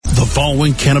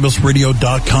following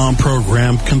CannabisRadio.com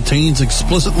program contains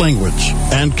explicit language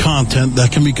and content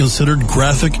that can be considered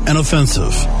graphic and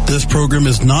offensive. This program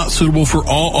is not suitable for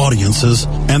all audiences,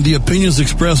 and the opinions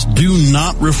expressed do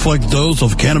not reflect those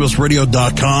of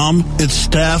CannabisRadio.com, its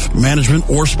staff, management,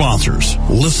 or sponsors.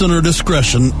 Listener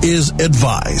discretion is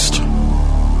advised.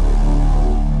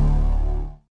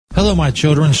 Hello, my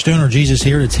children. Stoner Jesus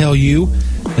here to tell you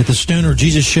that the Stoner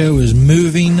Jesus Show is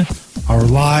moving our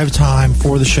live time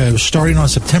for the show starting on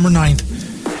September 9th,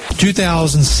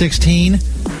 2016. You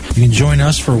can join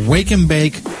us for Wake and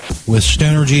Bake with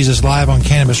Stoner Jesus live on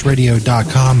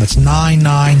CannabisRadio.com. That's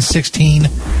 9/9/16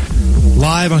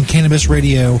 live on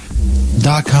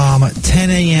CannabisRadio.com, 10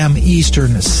 a.m.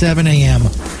 Eastern, 7 a.m.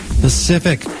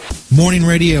 Pacific. Morning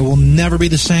radio will never be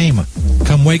the same.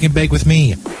 Come Wake and Bake with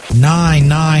me,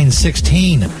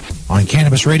 9/9/16 on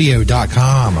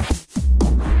CannabisRadio.com.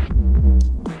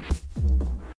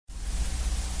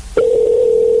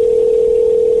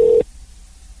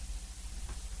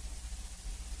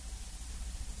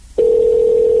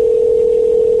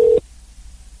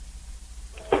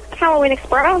 Halloween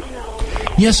Express?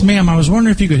 Yes, ma'am. I was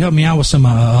wondering if you could help me out with some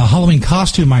Halloween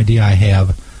costume idea I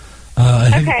have.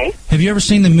 Okay. Have you ever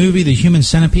seen the movie The Human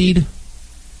Centipede?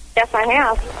 Yes, I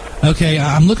have. Okay,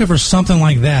 I'm looking for something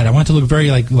like that. I want it to look very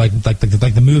like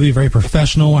the movie, very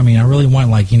professional. I mean, I really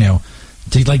want to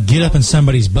get up in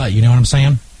somebody's butt. You know what I'm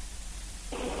saying?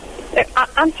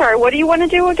 I'm sorry. What do you want to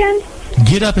do again?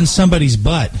 Get up in somebody's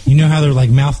butt. You know how they're like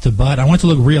mouth to butt. I want it to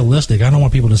look realistic. I don't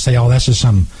want people to say, "Oh, that's just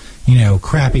some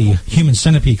crappy Human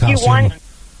Centipede costume."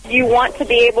 You want to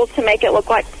be able to make it look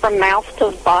like from mouth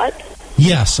to butt?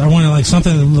 Yes, I want to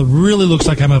something that really looks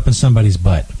like I'm up in somebody's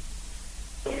butt.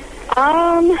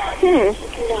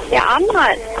 Yeah, I'm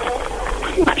not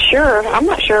sure.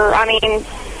 I mean,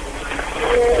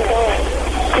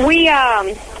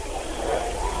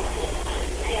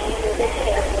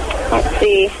 let's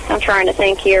see. I'm trying to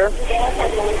think here.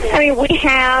 I mean, we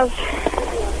have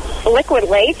liquid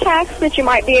latex that you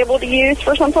might be able to use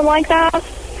for something like that.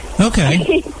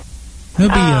 Okay.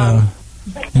 That'd be,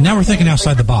 and now we're thinking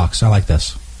outside the box. I like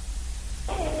this.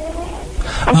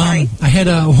 I had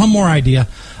one more idea.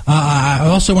 I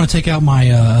also want to take out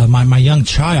my my young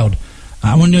child.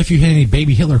 I want to know if you had any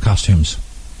baby Hitler costumes.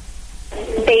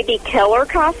 Baby killer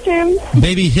costumes?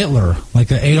 Baby Hitler,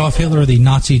 like Adolf Hitler, the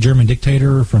Nazi German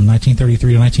dictator from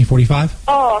 1933 to 1945.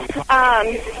 Oh,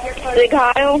 the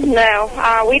Kyle? No,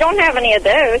 we don't have any of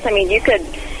those. I mean, you could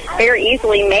very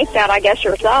easily make that, I guess,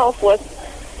 yourself.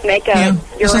 Make a.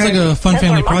 It sounds like a fun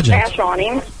family project. On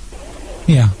him.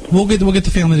 Yeah, we'll get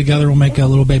the family together. We'll make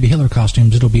little baby Hitler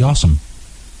costumes. It'll be awesome.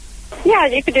 Yeah,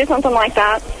 you could do something like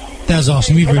that. That's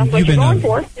awesome. You've been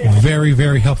very,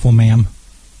 very helpful, ma'am.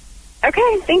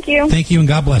 Okay, thank you. Thank you, and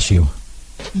God bless you.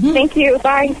 Thank you.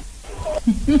 Bye.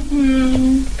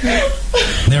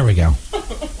 There we go.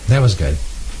 That was good.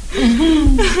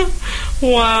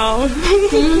 Wow.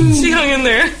 She hung in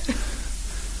there.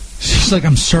 She's like,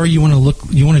 I'm sorry, you want to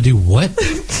do what?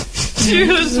 She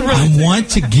was really I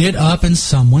want to get up in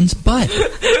someone's butt.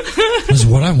 Is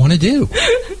what I want to do.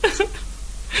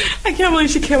 I can't believe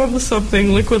she came up with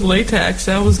something. Liquid latex.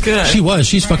 That was good.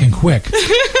 She's fucking quick.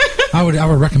 I would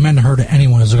recommend her to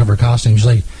anyone who's looking for a costume. She's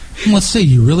like, let's see,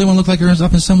 you really want to look like you're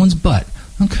up in someone's butt?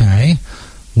 Okay.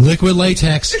 Liquid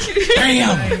latex.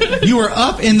 Bam! You were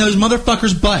up in those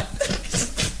motherfuckers' butt.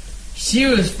 She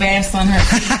was fast on her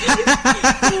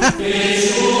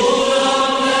feet.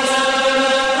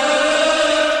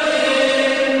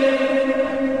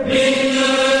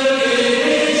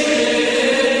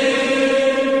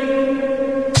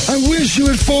 I wish you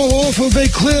would fall off of a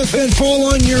cliff and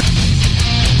fall on your...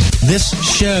 This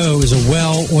show is a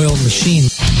well-oiled machine.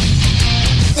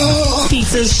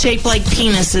 Pizzas shaped like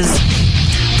penises.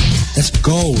 That's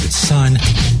gold, son.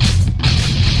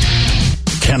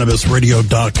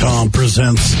 CannabisRadio.com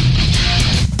presents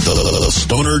the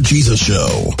Stoner Jesus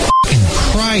Show. Fucking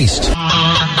Christ.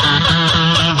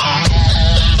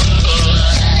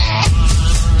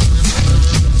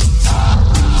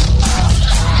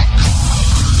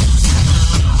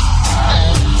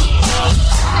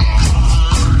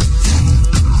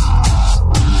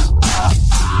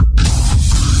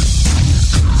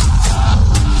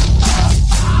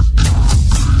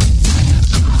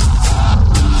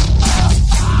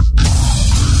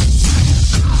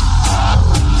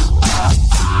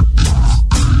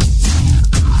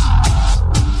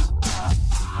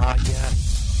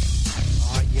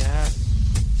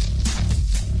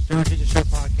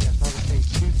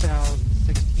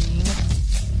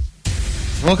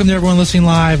 Welcome to everyone listening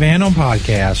live and on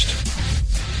podcast.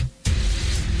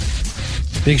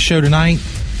 Big show tonight.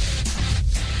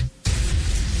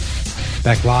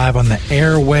 Back live on the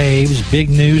airwaves. Big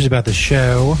news about the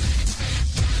show.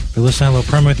 If you're listening to a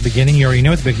little promo at the beginning, you already know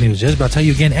what the big news is, but I'll tell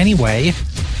you again anyway.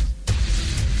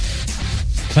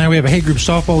 Tonight we have a Hate Group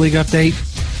Softball League update.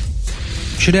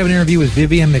 Should have an interview with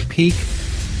Vivian McPeak,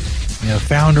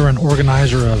 founder and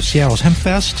organizer of Seattle's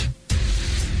Hempfest.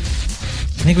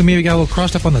 I think we maybe got a little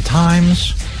crossed up on the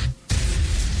times.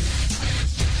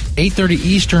 8:30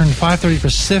 Eastern, 5:30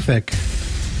 Pacific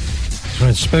is when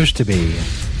it's supposed to be.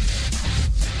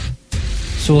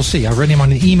 So we'll see. I've written him on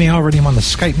the email, I've written him on the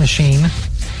Skype machine.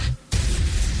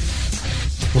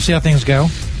 We'll see how things go.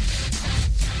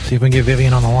 See if we can get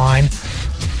Vivian on the line.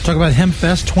 Talk about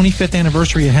Hempfest. 25th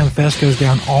anniversary of Hempfest goes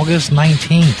down August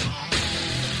 19th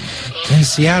in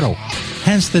Seattle.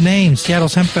 Hence the name,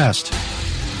 Seattle's Hempfest.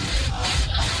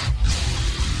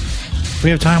 If we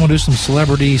have time, we'll do some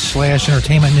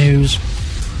celebrity/entertainment news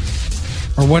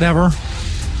or whatever.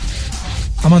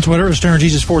 I'm on Twitter at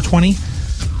StonerJesus420.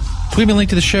 Tweet me a link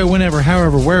to the show whenever,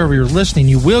 however, wherever you're listening.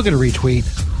 You will get a retweet.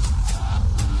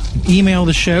 Email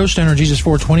the show,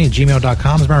 StonerJesus420 at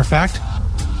gmail.com. As a matter of fact,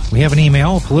 we have an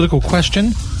email, a political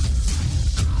question.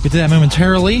 Get to that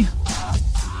momentarily.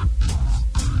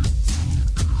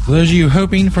 For those of you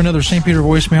hoping for another St. Peter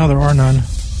voicemail, there are none.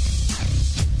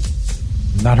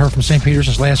 Not heard from St. Peter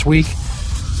since last week,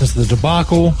 since the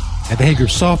debacle at the Hate Group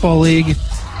Softball League.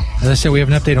 As I said, we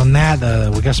have an update on that.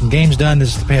 We got some games done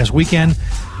this past weekend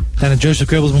down at Joseph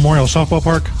Goebbels Memorial Softball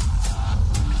Park.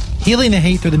 Healing the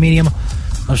hate through the medium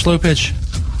of slow pitch,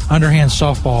 underhand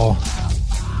softball.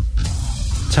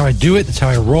 That's how I do it. That's how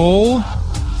I roll.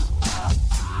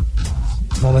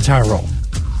 Well, that's how I roll.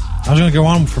 I was going to go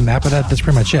on from that, but that's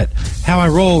pretty much it. How I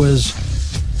roll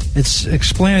it's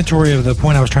explanatory of the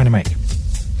point I was trying to make.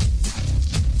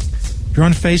 If you're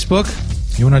on Facebook,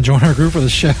 you want to join our group for the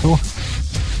show.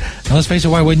 Now, let's face it,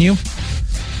 why wouldn't you?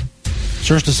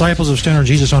 Search Disciples of Stoner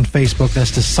Jesus on Facebook.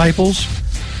 That's Disciples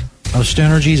of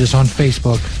Stoner Jesus on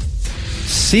Facebook.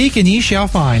 Seek and ye shall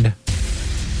find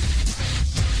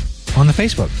on the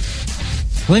Facebook.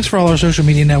 Links for all our social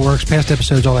media networks, past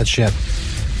episodes, all that shit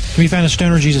can be found at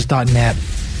stonerjesus.net.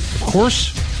 Of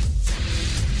course,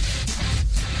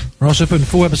 we're also putting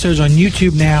full episodes on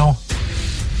YouTube now.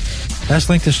 That's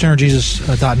linked to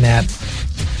stonerjesus.net.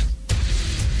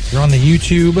 You're on the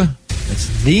YouTube. It's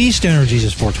the Stoner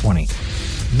Jesus 420.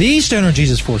 The Stoner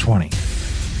Jesus 420.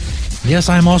 Yes,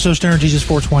 I am also Stoner Jesus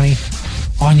 420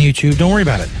 on YouTube. Don't worry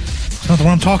about it. It's not the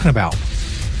one I'm talking about.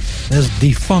 That is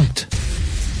defunct.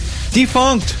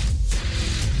 Defunct!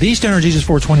 The Stoner Jesus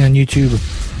 420 on YouTube.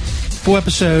 Full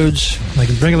episodes. Like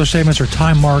regular segments are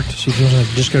time marked, so if you want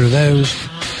to just go to those.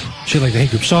 Shit like the Hate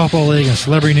Group Softball League and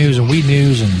celebrity news and weed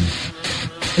news and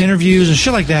interviews and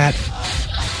shit like that.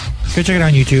 Go check it out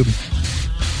on YouTube.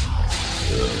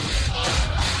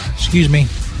 Excuse me.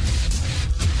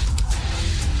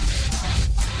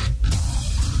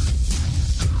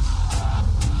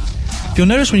 If you'll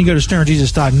notice when you go to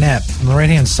stonerjesus.net, on the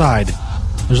right-hand side,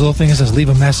 there's a little thing that says leave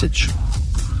a message.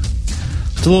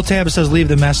 It's a little tab that says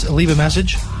leave a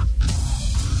message. It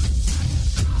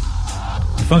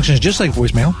functions just like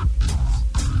voicemail.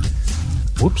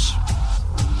 Whoops.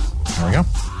 There we go.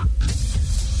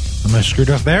 I'm going to screw it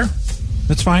up there.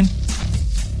 That's fine.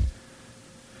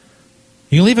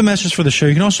 You can leave a message for the show.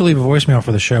 You can also leave a voicemail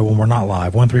for the show when we're not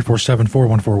live.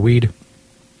 1-347-414-WEED. You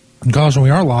can call us when we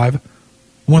are live.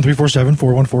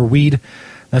 1-347-414-WEED.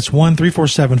 That's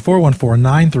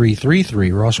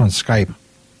 1-347-414-9333. We're also on Skype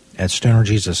at Stoner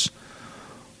Jesus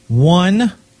 1.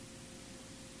 That's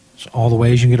all the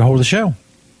ways you can get a hold of the show,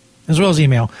 as well as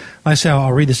email. Like I said,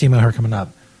 I'll read this email here coming up.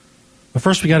 But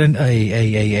first, we got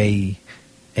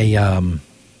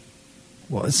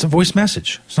well, it's a voice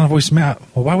message. It's not a voicemail.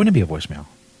 Well, why wouldn't it be a voicemail?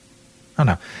 I don't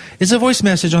know. It's a voice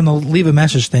message on the leave a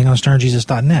message thing on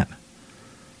stonerjesus.net.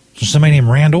 So somebody named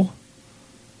Randall.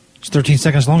 It's 13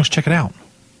 seconds long. Let's check it out.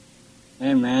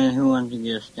 Hey man, who wants to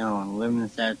get stoned? Living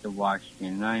south of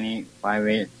Washington,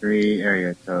 98583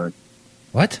 area code.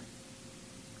 What?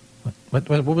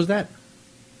 What was that?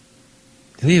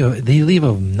 Did you leave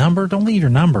a number? Don't leave your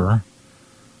number.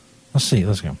 Let's see.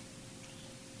 Let's go.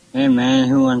 Hey man,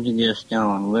 who wants to get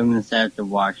stoned? Living south of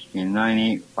Washington,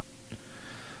 985.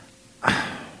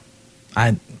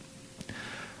 I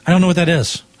don't know what that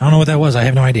is. I don't know what that was. I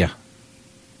have no idea.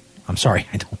 I'm sorry.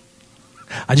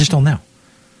 I just don't know.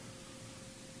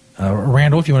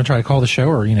 Randall, if you want to try to call the show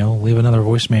or, leave another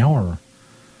voicemail or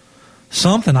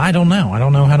something, I don't know. I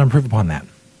don't know how to improve upon that.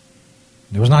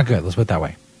 It was not good. Let's put it that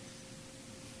way.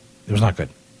 It was not good.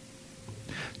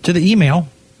 To the email,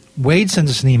 Wade sends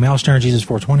us an email,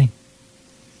 stonerjesus420.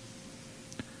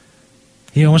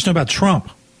 He wants to know about Trump.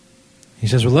 He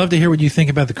says, we'd love to hear what you think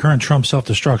about the current Trump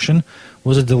self-destruction.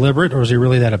 Was it deliberate, or is he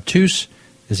really that obtuse?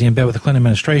 Is he in bed with the Clinton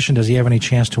administration? Does he have any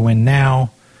chance to win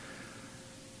now?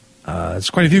 It's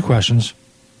quite a few questions.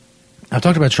 I've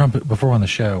talked about Trump before on the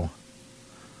show.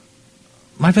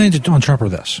 My feelings on Trump are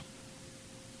this.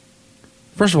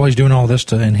 First of all, he's doing all this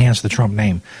to enhance the Trump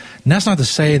name. And that's not to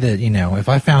say that, if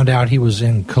I found out he was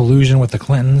in collusion with the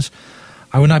Clintons,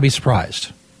 I would not be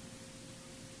surprised.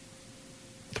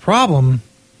 The problem,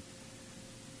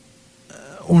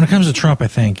 when it comes to Trump, I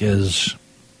think, is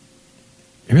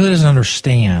he really doesn't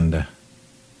understand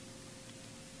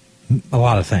a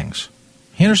lot of things.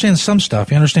 He understands some stuff.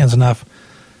 He understands enough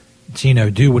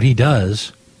to, do what he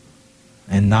does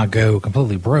and not go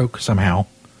completely broke somehow.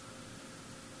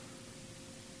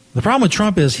 The problem with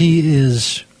Trump is he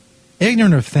is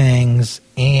ignorant of things,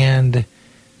 and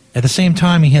at the same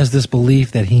time he has this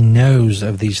belief that he knows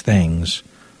of these things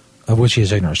of which he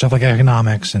is ignorant. Stuff like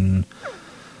economics and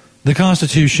the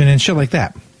Constitution and shit like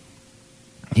that.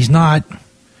 He's not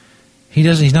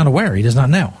aware. He does not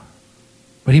know.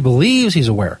 But he believes he's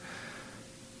aware.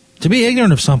 To be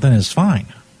ignorant of something is fine.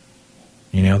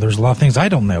 There's a lot of things I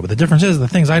don't know. But the difference is the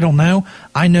things I don't know,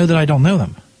 I know that I don't know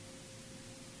them.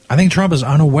 I think Trump is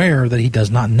unaware that he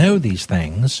does not know these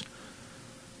things.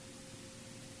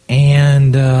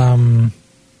 And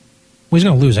he's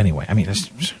going to lose anyway. I know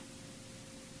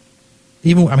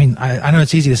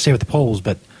it's easy to say with the polls,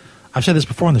 but I've said this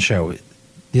before on the show.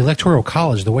 The Electoral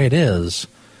College, the way it is,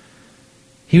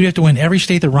 he would have to win every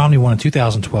state that Romney won in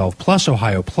 2012, plus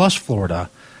Ohio, plus Florida,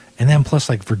 and then plus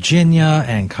like Virginia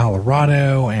and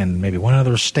Colorado and maybe one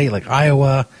other state like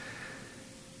Iowa.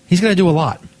 He's going to do a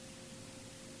lot.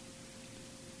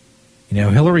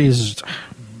 Hillary she's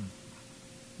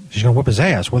going to whip his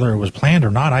ass. Whether it was planned or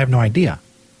not, I have no idea.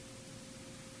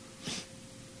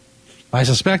 I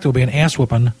suspect it will be an ass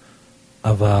whooping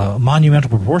of monumental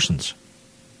proportions.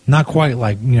 Not quite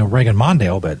like, Reagan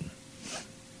Mondale, but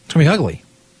it's going to be ugly.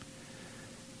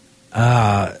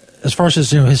 As far as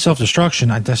his self-destruction,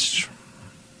 it's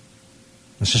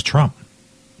just Trump.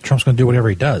 Trump's going to do whatever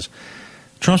he does.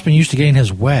 Trump's been used to getting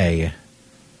his way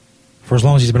for as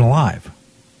long as he's been alive.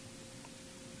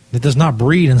 It does not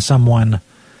breed in someone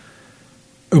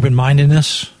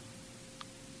open-mindedness,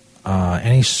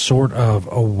 any sort of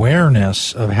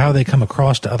awareness of how they come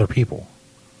across to other people.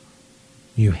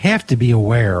 You have to be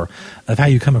aware of how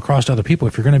you come across to other people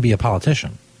if you're going to be a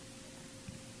politician.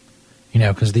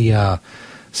 Because the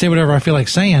say whatever I feel like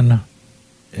saying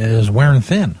is wearing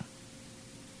thin.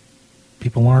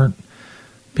 People aren't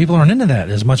into that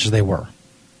as much as they were,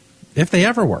 if they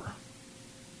ever were.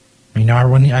 I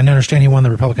understand he won the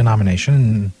Republican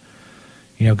nomination,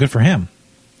 and, good for him.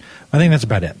 I think that's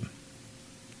about it.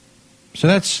 So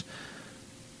that's...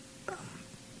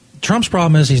 Trump's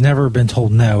problem is he's never been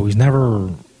told no. He's never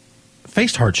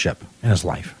faced hardship in his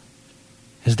life.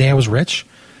 His dad was rich.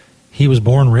 He was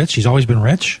born rich. He's always been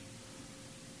rich.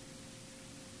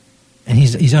 And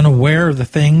he's unaware of the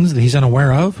things that he's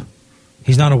unaware of.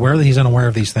 He's not aware that he's unaware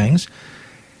of these things.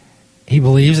 He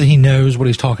believes that he knows what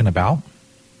he's talking about.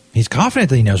 He's confident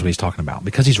that he knows what he's talking about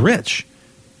because he's rich.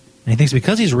 And he thinks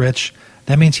because he's rich,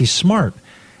 that means he's smart.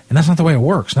 And that's not the way it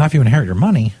works. Not if you inherit your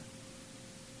money.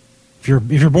 If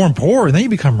you're born poor and then you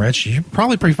become rich, you're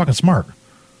probably pretty fucking smart.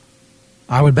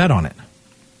 I would bet on it.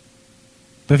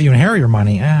 But if you inherit your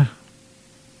money,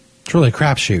 it's really a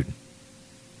crapshoot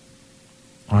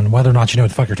on whether or not you know what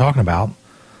the fuck you're talking about.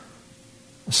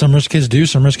 Some rich kids do,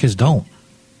 some rich kids don't.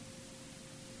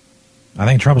 I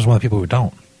think Trump is one of the people who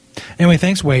don't. Anyway,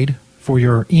 thanks, Wade, for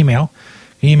your email.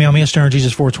 You can email me at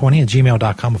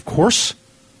stonerjesus420@gmail.com, of course. It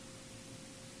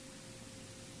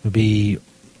would be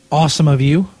awesome of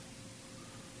you.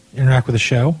 Interact with the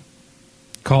show.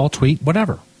 Call, tweet,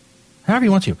 whatever. However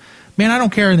you want to. Man, I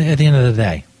don't care at the end of the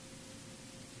day.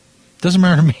 Doesn't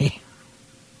matter to me.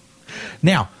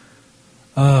 Now,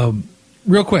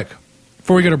 real quick,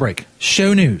 before we go to break,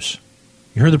 show news.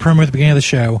 You heard the promo at the beginning of the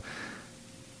show.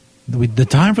 The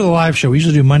time for the live show, we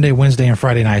usually do Monday, Wednesday, and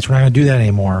Friday nights. We're not going to do that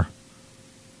anymore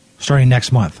starting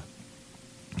next month.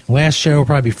 Last show will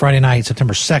probably be Friday night,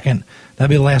 September 2nd. That'll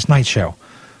be the last night show.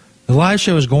 The live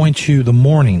show is going to the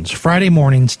mornings, Friday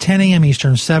mornings, 10 a.m.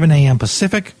 Eastern, 7 a.m.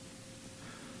 Pacific.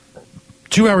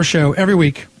 2-hour show every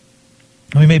week.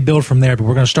 We may build from there, but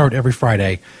we're going to start every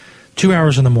Friday, 2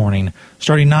 hours in the morning,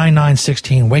 starting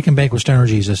 9/9/16. Wake and Bake with Stoner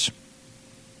Jesus.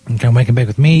 You can wake and bake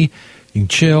with me. You can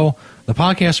chill. The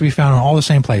podcast will be found on all the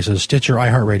same places: Stitcher,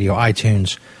 iHeartRadio,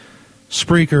 iTunes,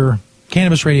 Spreaker,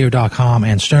 CannabisRadio.com,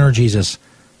 and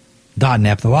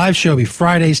StonerJesus.net. The live show will be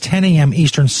Fridays, 10 a.m.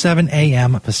 Eastern, 7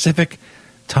 a.m. Pacific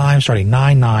time, starting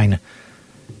 9/9/16.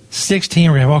 16, we're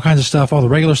going to have all kinds of stuff, all the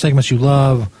regular segments you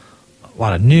love, a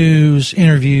lot of news,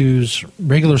 interviews,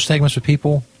 regular segments with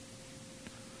people.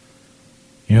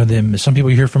 You know, some people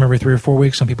you hear from every 3 or 4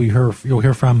 weeks. Some people you'll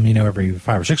hear from, every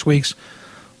 5 or 6 weeks.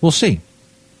 We'll see.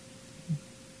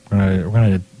 We're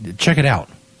going to check it out.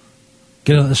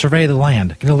 Get a survey of the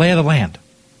land. Get a lay of the land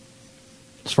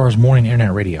as far as morning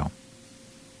internet radio.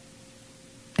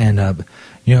 And, a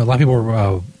lot of people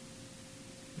are...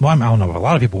 I don't know. A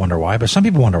lot of people wonder why, but some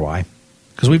people wonder why.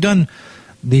 Because we've done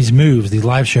these moves, these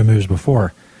live show moves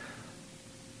before.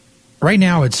 Right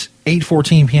now, it's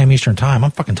 8:14 p.m. Eastern Time. I'm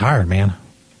fucking tired, man.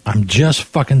 I'm just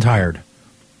fucking tired.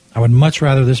 I would much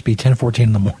rather this be 10:14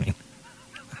 in the morning.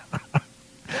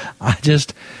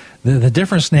 The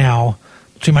difference now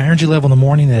between my energy level in the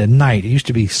morning and at night, it used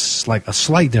to be like a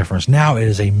slight difference. Now it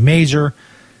is a major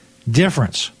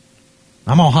difference.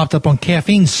 I'm all hopped up on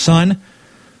caffeine, son.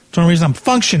 That's the only reason I'm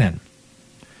functioning.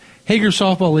 Hager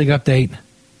Softball League update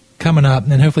coming up,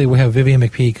 and then hopefully we'll have Vivian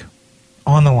McPeak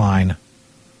on the line.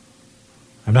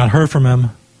 I've not heard from him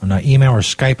on email or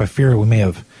Skype. I fear we may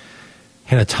have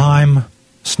had a time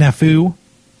snafu,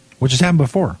 which has happened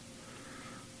before.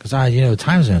 Because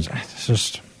time zones, it's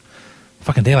just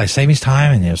fucking daylight savings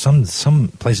time, and some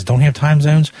places don't have time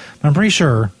zones. But I'm pretty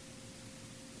sure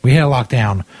we had a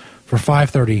lockdown for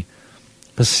 5:30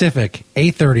 Pacific,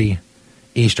 8:30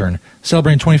 Eastern,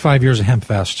 celebrating 25 years of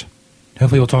Hempfest.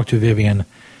 Hopefully we'll talk to Vivian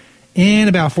in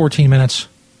about 14 minutes.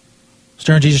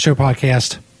 Stern Jesus Show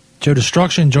podcast. Joe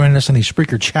Destruction joining us in the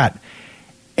Spreaker chat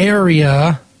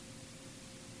area.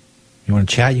 You want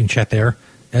to chat? You can chat there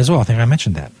as well. I think I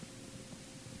mentioned that.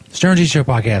 Stern Jesus Show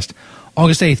podcast,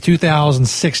 August 8th,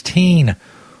 2016.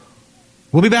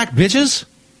 We'll be back, bitches.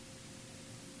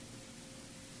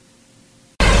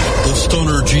 The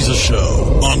Stoner Jesus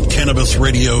Show on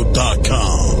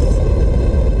CannabisRadio.com.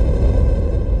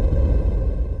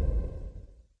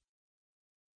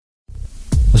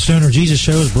 The Stoner Jesus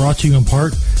Show is brought to you in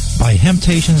part by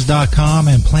Hemptations.com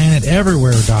and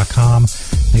PlanetEverywhere.com.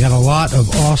 They got a lot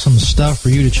of awesome stuff for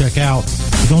you to check out.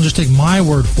 But don't just take my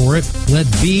word for it. Let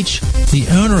Beach, the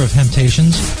owner of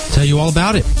Hemptations, tell you all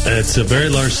about it. It's a very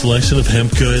large selection of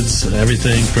hemp goods,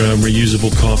 everything from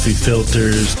reusable coffee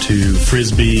filters to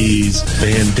frisbees,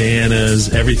 bandanas,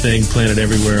 everything Planet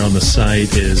Everywhere on the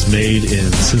site is made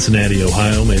in Cincinnati,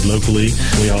 Ohio, made locally.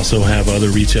 We also have other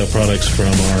retail products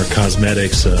from our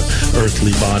cosmetics,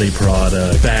 earthly body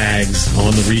product, bags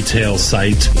on the retail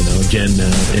site.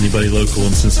 Anybody local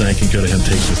in Cincinnati can go to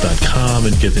Hemptations.com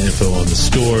and get the info on the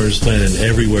stores. Planet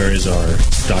Everywhere is our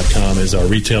 .com is our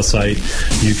retail site.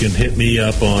 You can hit me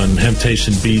up on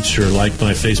Hemptation Beach or like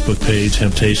my Facebook page,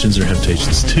 Hemptations or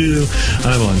Hemptations 2.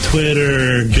 I'm on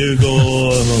Twitter,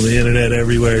 Google, I'm on the internet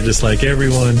everywhere, just like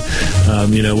everyone.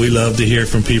 We love to hear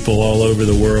from people all over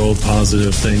the world,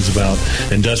 positive things about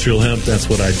industrial hemp. That's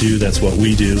what I do. That's what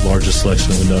we do. Largest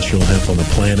selection of industrial hemp on the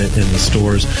planet in the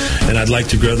stores. And I'd like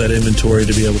to grow that inventory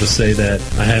to be able to say that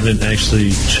I haven't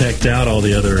actually checked out all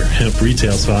the other hemp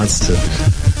retail spots to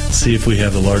see if we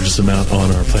have the largest amount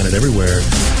on our Planet Everywhere,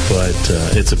 but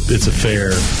it's a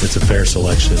fair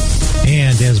selection.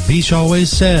 And as Beach always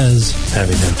says,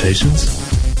 having Hemptations.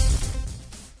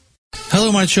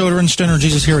 Hello, my children. Stoner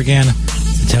Jesus here again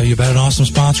to tell you about an awesome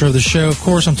sponsor of the show. Of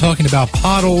course, I'm talking about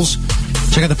Pottles.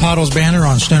 Check out the Pottles banner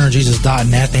on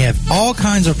stonerjesus.net. They have all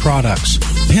kinds of products: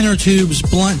 pinner tubes,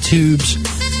 blunt tubes.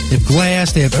 They have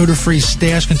glass. They have odor-free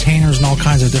stash containers in all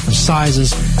kinds of different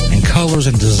sizes and colors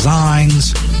and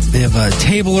designs. They have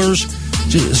tablers.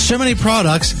 Just so many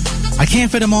products. I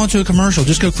can't fit them all into a commercial.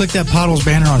 Just go click that Pottles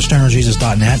banner on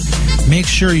stonerjesus.net. Make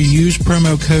sure you use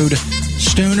promo code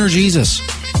STONERJesus.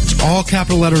 It's all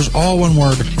capital letters, all one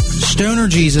word.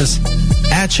 STONERJesus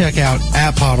at checkout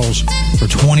at Pottles for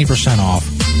 20% off.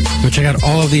 Go check out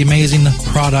all of the amazing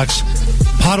products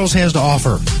Pottles has to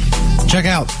offer. Check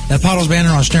out that Pottles banner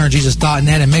on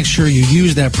stonerjesus.net and make sure you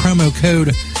use that promo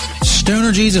code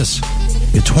STONERJesus.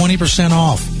 Get 20%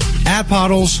 off at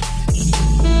Pottles.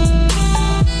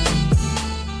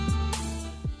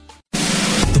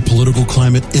 The political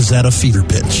climate is at a fever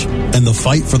pitch, and the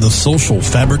fight for the social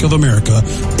fabric of America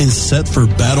is set for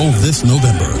battle this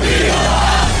November.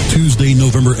 Tuesday,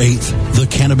 November 8th, the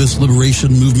Cannabis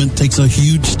Liberation Movement takes a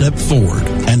huge step forward,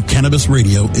 and Cannabis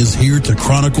Radio is here to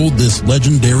chronicle this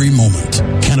legendary moment.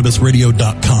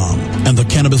 CannabisRadio.com and the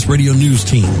Cannabis Radio News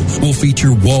team will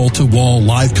feature wall-to-wall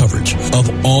live coverage of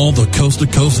all the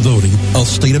coast-to-coast voting of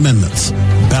state amendments,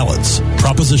 ballots,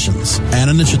 propositions, and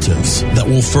initiatives that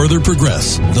will further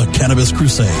progress the Cannabis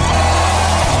Crusade.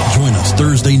 Join us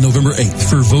Thursday, November 8th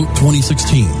for Vote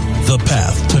 2016, The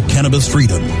Path to Cannabis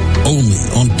Freedom, only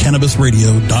on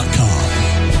CannabisRadio.com.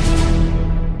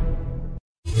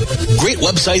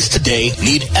 websites today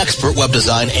need expert web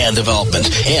design and development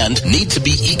and need to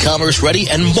be e-commerce ready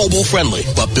and mobile friendly.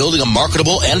 But building a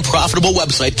marketable and profitable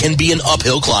website can be an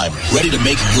uphill climb. Ready to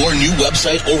make your new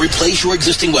website or replace your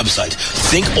existing website?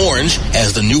 Think Orange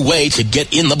as the new way to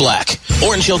get in the black.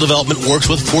 Orange Hill Development works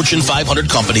with Fortune 500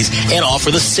 companies and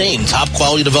offer the same top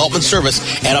quality development service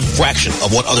at a fraction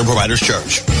of what other providers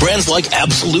charge. Brands like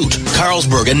Absolute,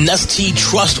 Carlsberg, and Nestea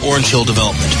trust Orange Hill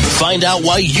Development. Find out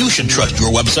why you should trust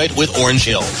your website with Orange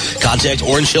Hill. Contact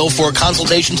Orange Hill for a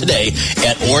consultation today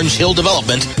at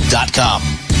orangehilldevelopment.com.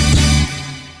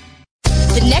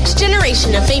 The next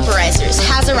generation of vaporizers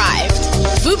has arrived.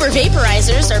 Vuber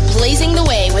vaporizers are blazing the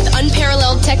way with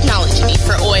unparalleled technology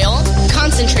for oil,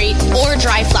 concentrate, or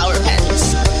dry flower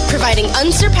pens. Providing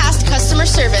unsurpassed customer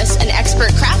service and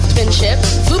expert craftsmanship,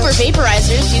 Vuber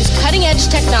vaporizers use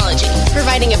cutting-edge technology,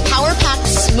 providing a power-packed,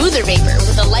 smoother vapor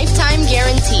with a lifetime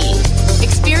guarantee.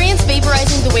 Experience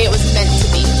vaporizing the way it was meant to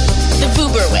be. The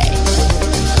Vuber way.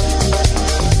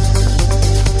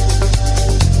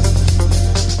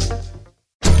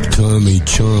 Tommy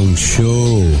Chong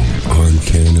Show on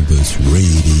Cannabis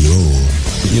Radio.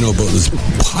 You know, about this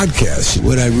podcast,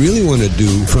 what I really want to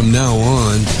do from now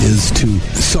on is to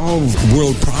solve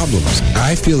world problems.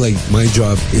 I feel like my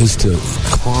job is to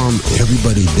calm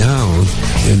everybody down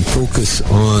and focus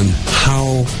on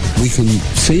how we can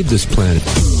save this planet.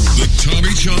 The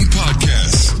Tommy Chong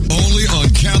Podcast, only on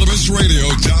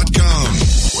CannabisRadio.com.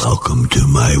 Welcome to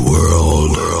my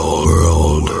world.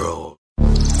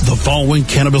 The following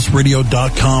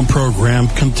CannabisRadio.com program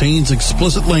contains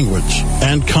explicit language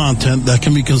and content that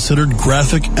can be considered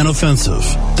graphic and offensive.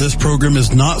 This program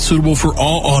is not suitable for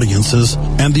all audiences,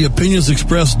 and the opinions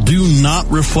expressed do not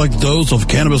reflect those of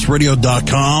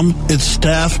CannabisRadio.com, its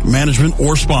staff, management,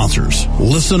 or sponsors.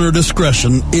 Listener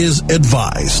discretion is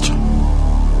advised.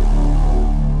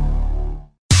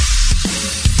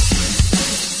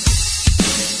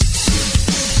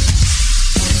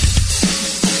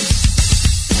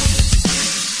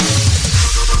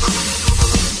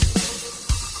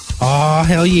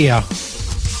 Hell yeah.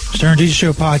 Stern Jesus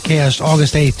Show Podcast,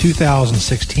 August 8th,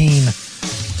 2016.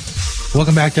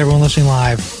 Welcome back to everyone listening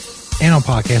live and on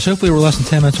podcast. Hopefully we're less than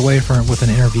 10 minutes away from an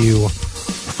interview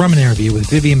with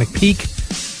Vivian McPeak,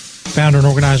 founder and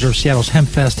organizer of Seattle's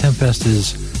Hempfest. Hempfest is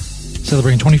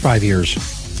celebrating 25 years.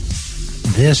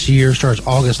 This year starts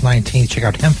August 19th. Check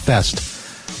out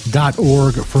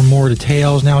hempfest.org for more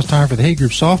details. Now it's time for the Hay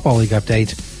Group Softball League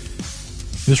update.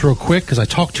 Just real quick, because I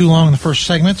talked too long in the first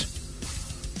segment.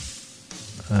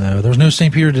 There was no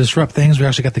St. Peter to disrupt things. We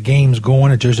actually got the games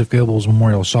going at Joseph Goebbels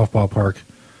Memorial Softball Park.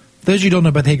 For those of you who don't know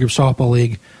about the Hay Group Softball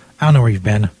League, I don't know where you've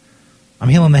been. I'm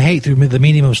healing the hate through the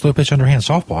medium of slow pitch underhand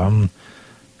softball.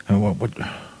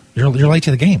 You're late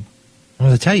to the game. I'm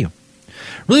going to tell you.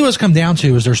 Really what it's come down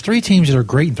to is there's 3 teams that are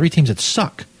great and 3 teams that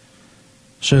suck.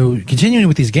 So continuing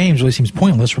with these games really seems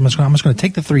pointless. I'm just going to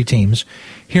take the 3 teams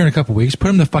here in a couple weeks, put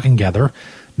them together,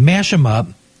 mash them up.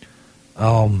 I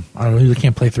don't know, you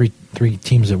can't play three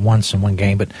teams at once in one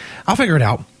game, but I'll figure it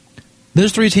out.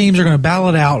 Those 3 teams are going to battle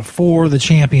it out for the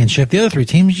championship. The other 3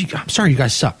 teams, I'm sorry, you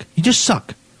guys suck. You just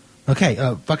suck. Okay,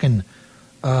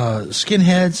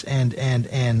 Skinheads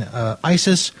and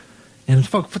ISIS, and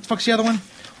what the fuck's the other one?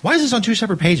 Why is this on 2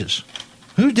 separate pages?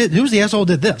 Who's the asshole who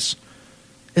did this?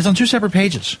 It's on 2 separate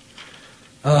pages.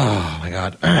 Oh my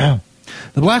God.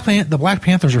 The Black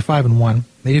Panthers are 5-1.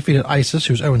 They defeated ISIS,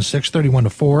 who's 0-6,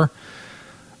 31-4.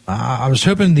 I was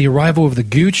hoping the arrival of the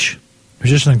Gooch,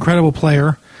 who's just an incredible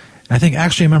player, and I think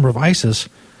actually a member of ISIS,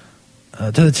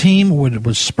 to the team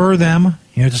would spur them,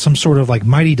 to some sort of like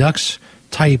Mighty Ducks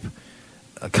type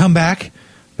comeback.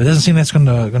 But it doesn't seem that's going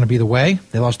to be the way.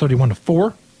 They lost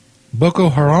 31-4. Boko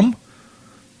Haram,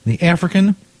 the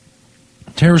African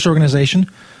terrorist organization,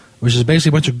 which is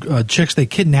basically a bunch of chicks they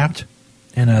kidnapped,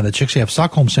 and the chicks have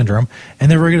Stockholm syndrome,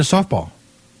 and they're very good at softball.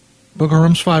 Boko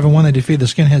Haram's 5-1. They defeated the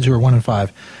Skinheads, who are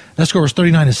 1-5. That score was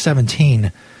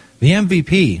 39-17. The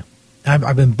MVP,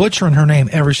 I've been butchering her name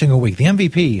every single week. The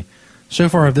MVP so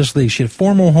far of this league, she had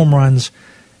 4 more home runs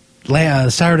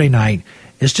Saturday night.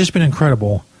 It's just been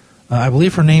incredible. I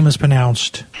believe her name is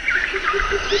pronounced...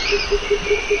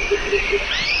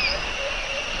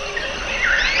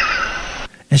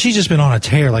 And she's just been on a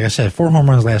tear, like I said, 4 home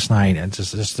runs last night, and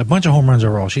just a bunch of home runs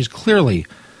overall. She's clearly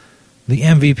the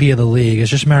MVP of the league. It's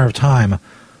just a matter of time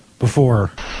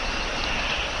before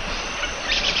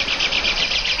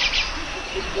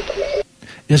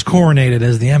is coronated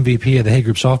as the MVP of the Hay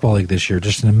Group Softball League this year.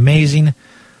 Just an amazing,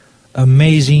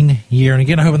 amazing year. And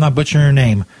again, I hope I'm not butchering her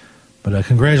name, but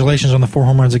congratulations on the 4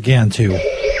 home runs again, too.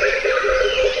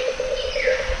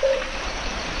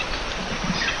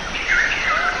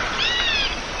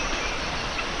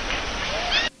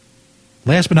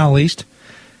 Last but not least,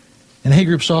 in the Hay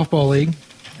Group Softball League,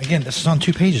 again, this is on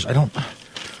 2 pages. Why don't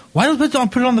put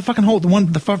it on the fucking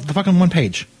the fucking one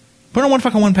page? Put it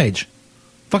on one page.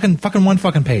 Fucking one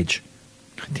page.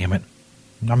 God damn it.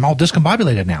 I'm all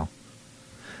discombobulated now.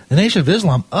 The Nation of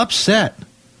Islam upset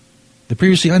the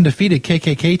previously undefeated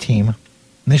KKK team.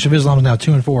 The Nation of Islam is now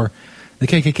 2-4. The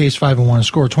KKK is 5-1.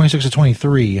 Score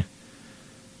 26-23.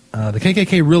 The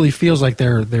KKK really feels like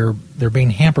they're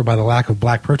being hampered by the lack of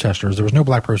black protesters. There was no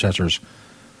black protesters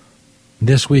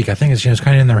this week. I think it's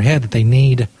kind of in their head that they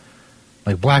need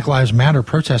like Black Lives Matter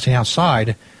protesting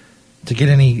outside to get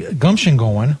any gumption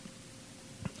going.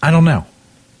 I don't know.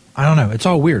 It's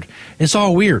all weird.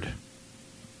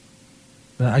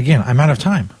 Again, I'm out of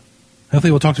time.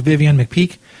 Hopefully we'll talk to Vivian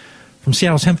McPeak from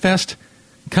Seattle's Hempfest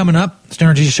coming up.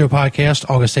 Stoner Jesus Show podcast,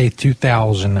 August 8th,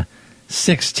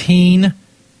 2016.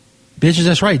 Bitches,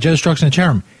 that's right. Joe Strux in the chat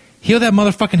room. Heal that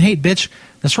motherfucking hate, bitch.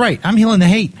 That's right. I'm healing the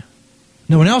hate.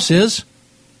 No one else is.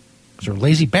 Because they're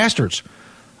lazy bastards.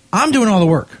 I'm doing all the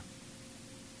work.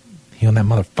 Healing that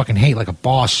motherfucking hate like a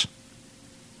boss.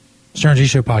 Stoner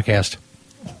Jesus Show podcast.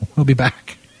 We'll be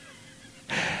back.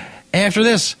 After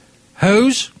this,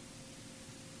 hoes.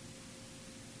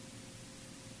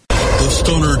 The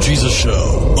Stoner Jesus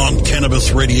Show on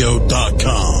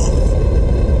CannabisRadio.com.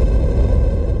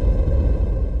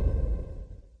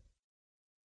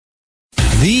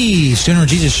 The Stoner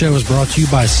Jesus Show is brought to you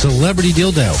by Celebrity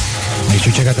Dildo. Make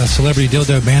sure you check out that Celebrity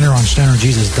Dildo banner on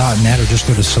StonerJesus.net or just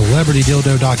go to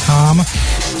CelebrityDildo.com.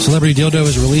 Celebrity Dildo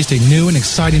has released a new and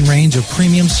exciting range of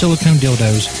premium silicone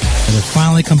dildos that have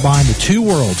finally combined the two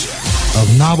worlds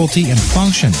of novelty and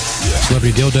function.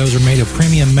 Celebrity Dildos are made of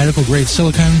premium medical-grade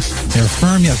silicone. They're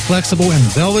firm yet flexible and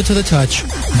velvet to the touch,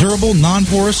 durable,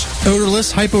 non-porous,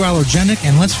 odorless, hypoallergenic,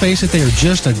 and let's face it, they are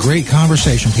just a great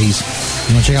conversation piece.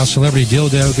 You want to check out Celebrity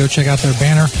Dildo, go check out their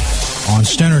banner on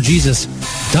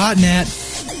StonerJesus.net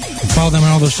and follow them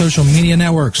on all their social media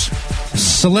networks.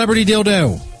 Celebrity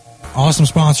Dildo, awesome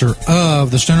sponsor of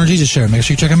the Stoner Jesus Show. Make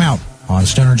sure you check them out on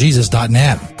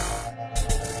StonerJesus.net.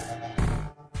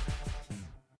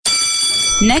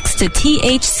 Next to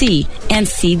THC and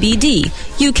CBD,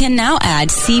 you can now add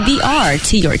CBR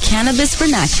to your cannabis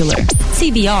vernacular.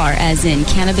 CBR as in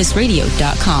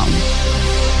CannabisRadio.com.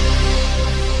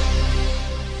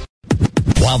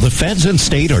 While the feds and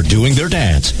state are doing their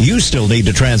dance, you still need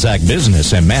to transact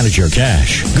business and manage your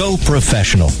cash. Go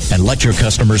professional and let your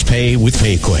customers pay with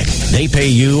PayQuick. They pay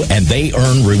you and they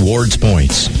earn rewards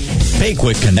points.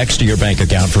 PayQuick connects to your bank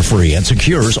account for free and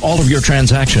secures all of your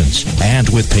transactions. And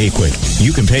with PayQuick,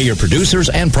 you can pay your producers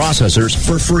and processors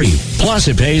for free. Plus,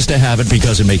 it pays to have it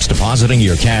because it makes depositing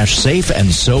your cash safe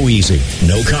and so easy.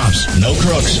 No cops, no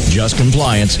crooks, just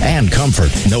compliance and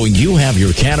comfort, knowing you have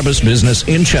your cannabis business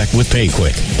in check with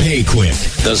PayQuick.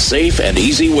 PayQuick, the safe and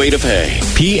easy way to pay.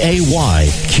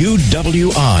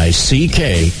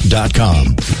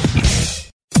 PayQuick.com.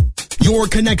 Your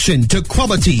connection to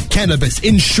quality cannabis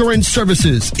insurance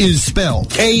services is spelled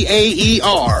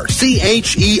Kaercher.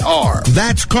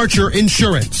 That's Karcher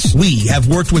Insurance. We have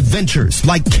worked with ventures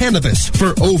like cannabis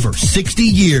for over 60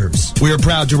 years. We're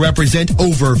proud to represent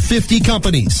over 50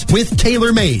 companies with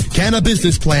tailor-made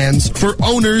cannabis plans for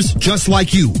owners just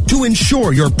like you to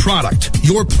insure your product,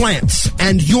 your plants,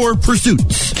 and your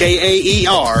pursuits.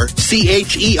 Kaercher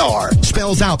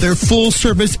spells out their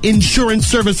full-service insurance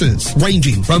services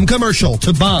ranging from commercial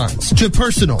to bonds to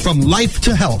personal, from life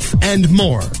to health, and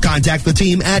more. Contact the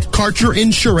team at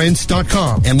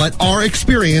KarcherInsurance.com and let our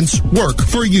experience work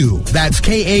for you. That's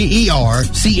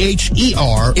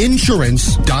Kaercher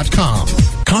Insurance.com.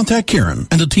 Contact Karen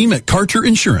and the team at Karcher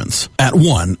Insurance at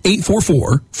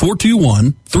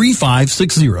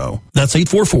 1-844-421-3560. That's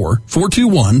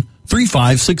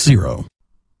 844-421-3560.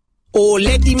 Oh,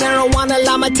 let the marijuana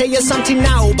llama tell you something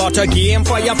now about a game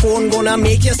for your phone gonna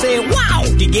make you say, wow!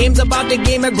 The game's about the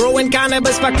game of growing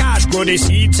cannabis for cash. Grow the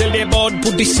seed till they bud,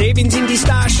 put the savings in the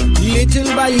stash.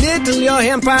 Little by little, your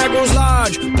empire grows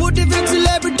large. Put the big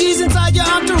celebrities inside your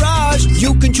entourage.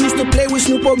 You can choose to play with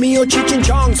Snoop or me or Cheech and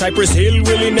Chong, Cypress Hill,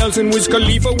 Willie Nelson, Wiz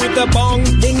Khalifa with a bong.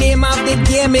 The name of the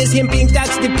game is Hemp Inc.,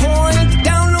 that's the point.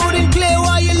 Download and play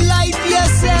while you light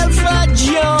yourself a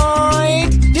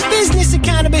joint. The business of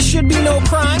cannabis should be no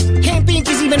crime. Hemp Inc.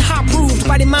 is even hot-proofed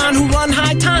by the man who run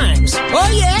High Times. Oh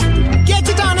yeah? Get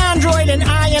it on Android and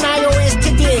iOS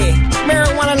today.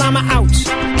 Marijuana llama out.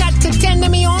 Got to tend to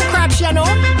me own crops, you know.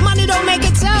 Money don't make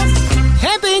itself.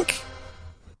 Hemp Inc.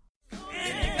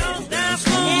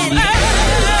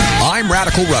 I'm Radical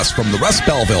Radical Russ from The Russ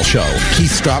Belville Show.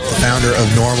 Keith Stropp, the founder of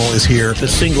NORML, is here. The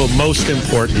single most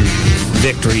important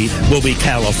victory will be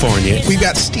California. We've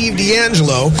got Steve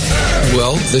D'Angelo.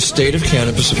 Well, the state of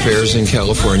cannabis affairs in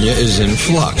California is in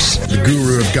flux. The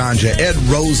guru of ganja, Ed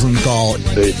Rosenthal.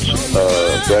 It's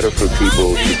better for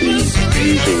people to be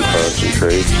using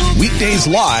concentrates. Weekdays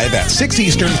live at 6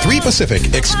 Eastern, 3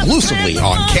 Pacific, exclusively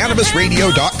on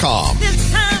CannabisRadio.com.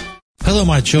 Hello,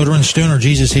 my children. Stoner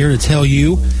Jesus here to tell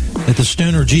you that the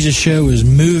Stoner Jesus Show is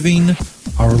moving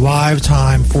our live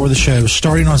time for the show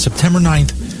starting on September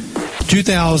 9th,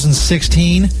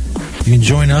 2016. You can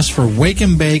join us for Wake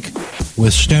and Bake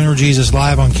with Stoner Jesus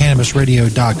live on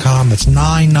CannabisRadio.com. That's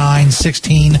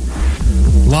 9/9/16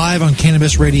 live on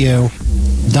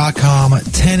CannabisRadio.com,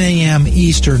 10 a.m.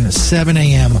 Eastern, 7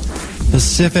 a.m.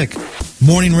 Pacific.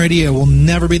 Morning radio will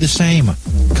never be the same.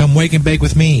 Come Wake and Bake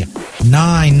with me,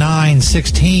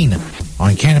 9/9/16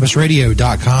 on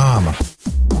CannabisRadio.com.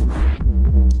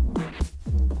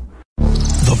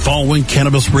 The following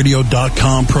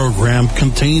CannabisRadio.com program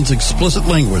contains explicit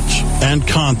language and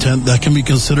content that can be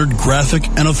considered graphic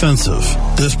and offensive.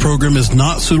 This program is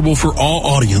not suitable for all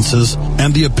audiences,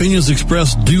 and the opinions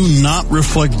expressed do not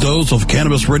reflect those of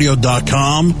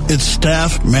CannabisRadio.com, its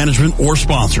staff, management, or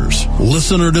sponsors.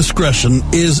 Listener discretion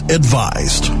is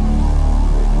advised.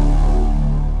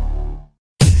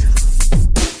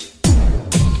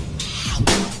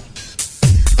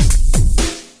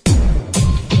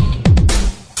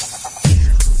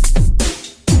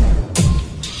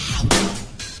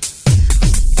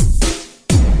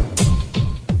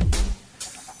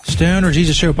 Stoner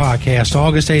Jesus Show podcast,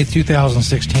 August 8th,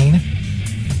 2016.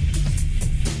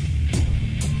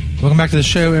 Welcome back to the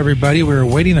show, everybody. We're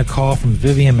awaiting a call from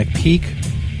Vivian McPeak,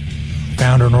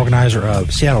 founder and organizer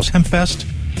of Seattle's Hempfest.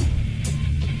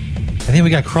 I think we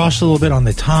got crossed a little bit on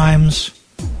the times.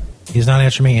 He's not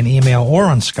answering me in email or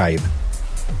on Skype.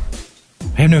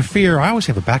 Have no fear. I always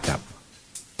have a backup.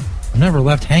 I'm never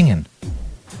left hanging.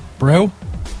 Bro?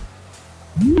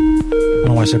 I don't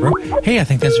know why I said bro. Hey, I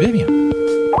think that's Vivian.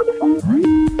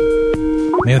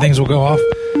 Maybe things will go off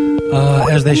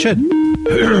as they should.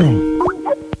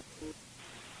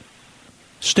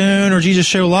 Stoner Jesus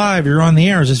Show Live, you're on the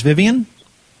air. Is this Vivian?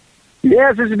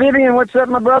 Yes, it's Vivian. What's up,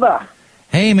 my brother?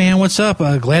 Hey, man, what's up?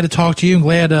 Glad to talk to you. I'm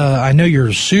glad I know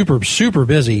you're super, super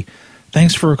busy.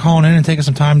 Thanks for calling in and taking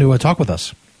some time to talk with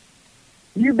us.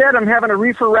 You bet. I'm having a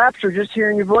reefer rapture just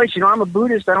hearing your voice. You know, I'm a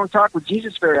Buddhist. I don't talk with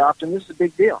Jesus very often. This is a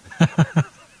big deal.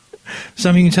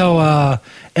 Something you can tell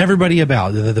everybody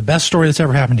about, the best story that's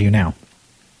ever happened to you now.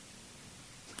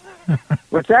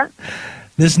 What's that?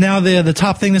 This is now the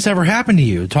top thing that's ever happened to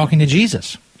you, talking to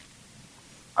Jesus.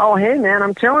 Oh, hey, man,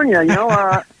 I'm telling you,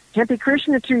 can't be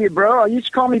Christian to you, bro. You used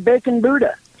to call me Bacon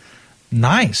Buddha.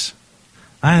 Nice.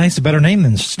 I think it's a better name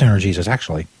than Stoner Jesus,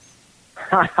 actually.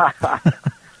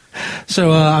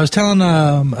 So I was telling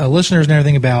listeners and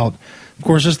everything about, of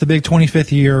course, this is the big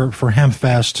 25th year for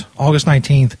Hempfest, August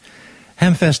 19th,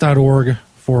 hempfest.org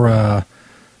for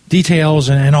details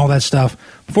and all that stuff.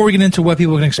 Before we get into what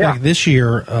people can expect this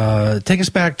year, take us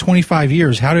back 25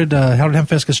 years. How did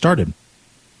Hempfest get started?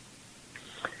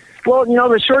 Well,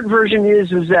 the short version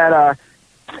is that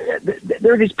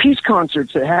there are these peace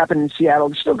concerts that happen in Seattle.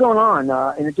 They're still going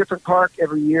on in a different park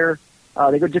every year.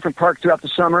 They go to different parks throughout the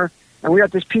summer. And we got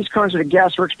this peace concert at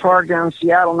Gasworks Park down in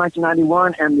Seattle in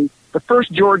 1991, and the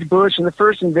first George Bush and the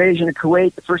first invasion of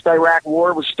Kuwait, the first Iraq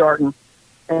war was starting.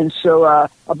 And so a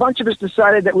bunch of us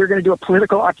decided that we were going to do a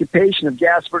political occupation of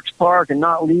Gasworks Park and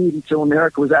not leave until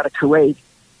America was out of Kuwait.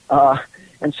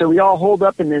 And so we all holed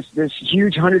up in this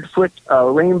huge 100-foot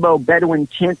rainbow Bedouin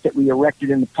tent that we erected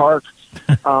in the park.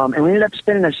 And we ended up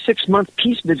spending a 6-month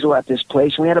peace vigil at this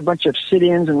place. And we had a bunch of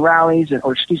sit-ins and rallies,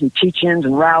 teach-ins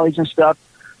and rallies and stuff.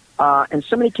 And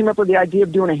somebody came up with the idea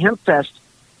of doing a hemp fest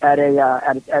at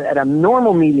a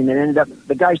normal meeting, and ended up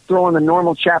the guys throwing the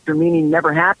normal chapter meeting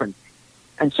never happened.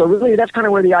 And so really that's kind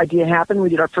of where the idea happened. We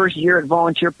did our first year at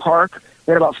Volunteer Park.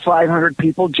 We had about 500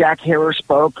 people. Jack Harrer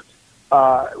spoke.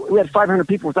 We had 500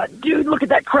 people. We thought, dude, look at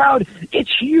that crowd.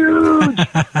 It's huge.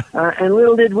 And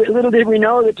little did we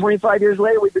know that 25 years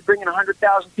later we'd be bringing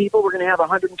 100,000 people. We're going to have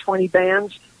 120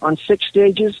 bands on 6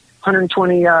 stages,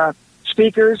 120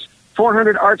 speakers,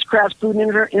 400 arts, crafts, food,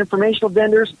 and informational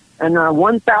vendors, and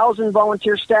 1,000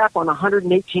 volunteer staff on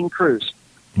 118 crews.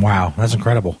 Wow, that's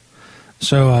incredible.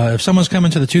 So if someone's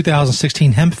coming to the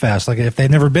 2016 Hemp Fest, like if they've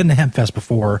never been to Hemp Fest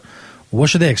before,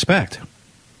 what should they expect?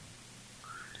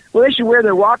 Well, they should wear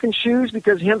their walking shoes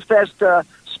because Hemp Fest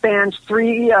spans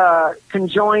 3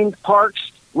 conjoined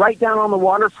parks right down on the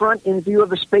waterfront in view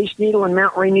of the Space Needle and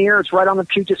Mount Rainier. It's right on the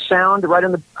Puget Sound, right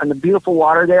on the beautiful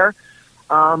water there.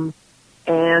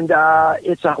 and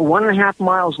it's 1.5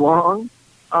 miles long.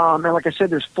 And like I said,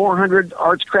 there's 400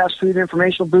 arts, crafts, food,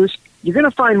 informational booths. You're going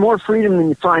to find more freedom than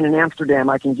you find in Amsterdam.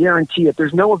 I can guarantee it.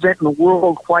 There's no event in the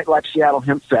world quite like Seattle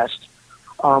Hempfest.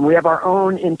 We have our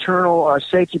own internal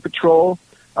safety patrol,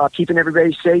 keeping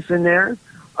everybody safe in there.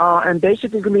 And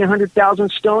basically going to be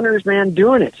 100,000 stoners, man,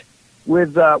 doing it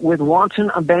with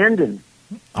wanton abandon.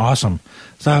 Awesome.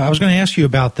 So I was going to ask you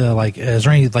about is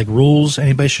there any rules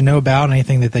anybody should know about?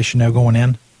 Anything that they should know going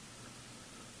in?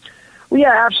 Well,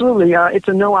 yeah, absolutely. It's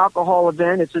a no alcohol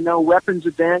event. It's a no weapons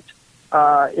event.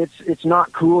 It's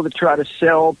not cool to try to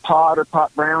sell pot or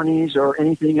pot brownies or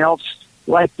anything else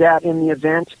like that in the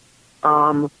event.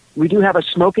 We do have a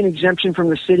smoking exemption from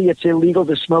the city. It's illegal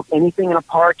to smoke anything in a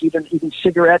park, even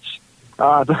cigarettes.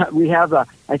 But we have,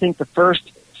 I think, the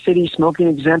first city smoking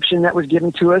exemption that was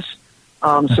given to us.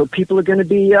 So people are going to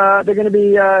be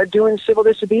doing civil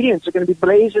disobedience. They're going to be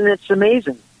blazing. It's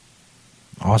amazing.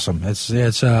 Awesome.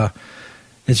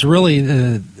 It's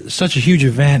really such a huge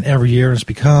event every year. It's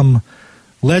become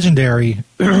legendary.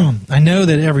 I know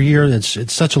that every year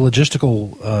it's such a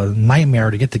logistical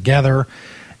nightmare to get together,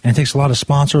 and it takes a lot of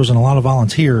sponsors and a lot of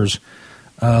volunteers.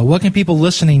 What can people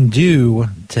listening do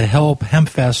to help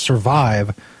Hempfest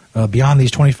survive beyond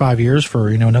these 25 years for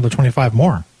another 25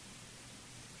 more?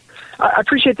 I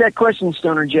appreciate that question,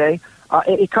 Stoner Jay.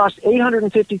 It costs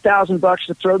 $850,000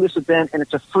 to throw this event, and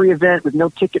it's a free event with no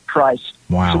ticket price.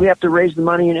 Wow. So we have to raise the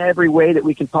money in every way that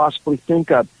we can possibly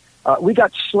think of. We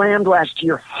got slammed last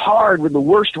year hard with the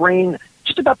worst rain,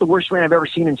 just about the worst rain I've ever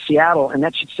seen in Seattle, and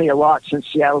that should say a lot since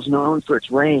Seattle's known for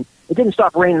its rain. It didn't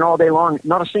stop raining all day long.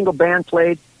 Not a single band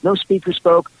played. No speaker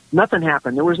spoke. Nothing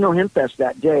happened. There was no Hempfest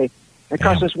that day. It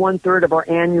cost us 1/3 of our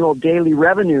annual daily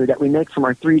revenue that we make from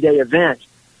our 3-day event.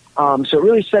 So it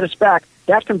really set us back.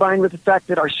 That combined with the fact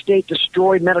that our state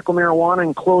destroyed medical marijuana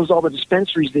and closed all the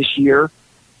dispensaries this year,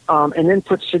 and then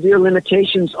put severe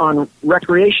limitations on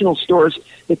recreational stores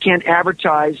that can't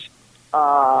advertise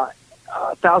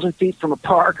 1,000 feet from a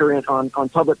park or on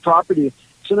public property.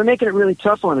 So they're making it really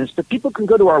tough on us. But people can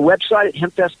go to our website at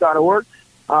hempfest.org.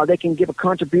 They can give a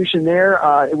contribution there.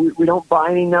 We don't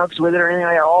buy any nugs with it or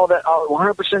anything. All that,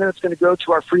 100% of it's going to go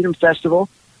to our Freedom Festival,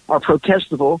 our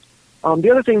Protestival.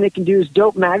 The other thing they can do is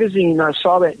Dope Magazine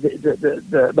saw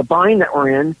the bind that we're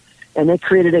in, and they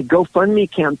created a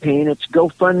GoFundMe campaign. It's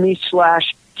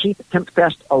GoFundMe/Keep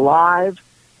Hempfest Alive.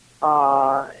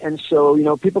 And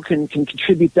so, people can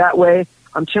contribute that way.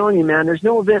 I'm telling you, man, there's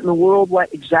no event in the world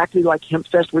exactly like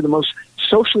Hempfest. We're the most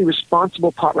socially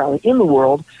responsible pot rally in the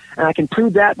world, and I can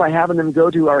prove that by having them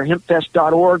go to our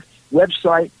hempfest.org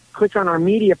website, click on our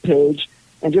media page,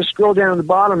 and just scroll down to the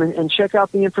bottom and check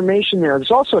out the information there.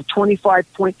 There's also a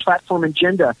 25-point platform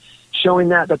agenda showing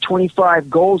that the 25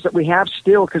 goals that we have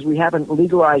still, because we haven't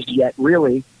legalized yet,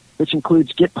 really, which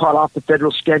includes get pot off the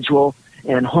federal schedule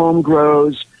and home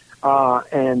grows,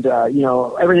 and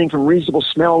everything from reasonable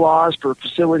smell laws for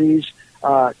facilities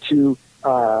to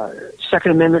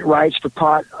Second Amendment rights for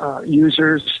pot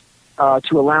users,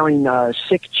 to allowing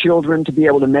sick children to be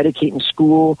able to medicate in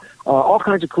school, all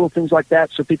kinds of cool things like that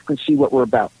so people can see what we're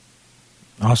about.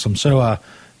 Awesome. So off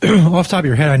the top of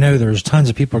your head, I know there's tons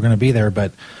of people are going to be there,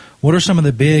 but what are some of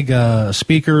the big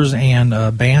speakers and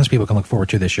bands people can look forward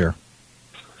to this year?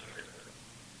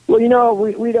 Well,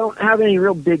 we don't have any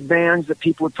real big bands that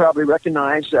people would probably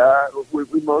recognize.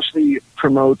 We mostly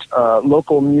promote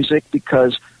local music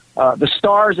because the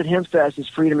stars at Hempfest is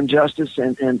Freedom and Justice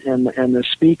and the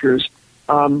speakers.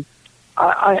 We're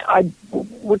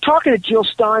talking to Jill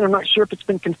Stein. I'm not sure if it's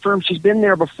been confirmed. She's been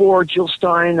there before. Jill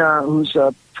Stein, who's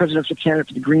a presidential candidate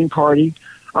for the Green Party.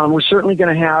 We're certainly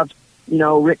going to have,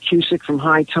 Rick Cusick from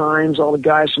High Times, all the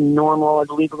guys from Normal, I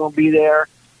believe, are going to be there.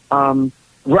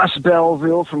 Russ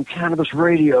Belville from Cannabis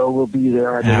Radio will be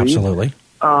there, I believe. Absolutely.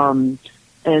 And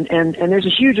there's a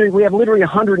huge, we have literally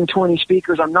 120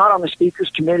 speakers. I'm not on the speakers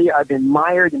committee. I've been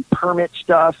mired in permit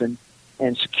stuff and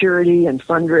security and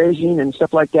fundraising and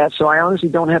stuff like that. So I honestly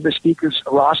don't have the speakers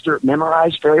roster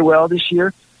memorized very well this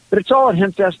year, but it's all at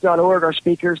hempfest.org. Our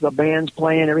speakers, the bands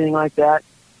playing, everything like that.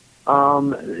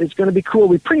 It's going to be cool.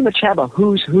 We pretty much have a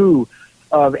who's who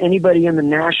of anybody in the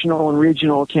national and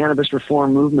regional cannabis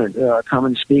reform movement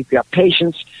coming to speak. We got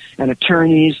patients and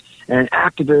attorneys and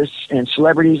activists and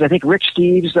celebrities. I think Rick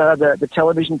Steves, the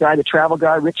television guy, the travel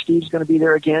guy, Rick Steves is going to be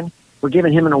there again. We're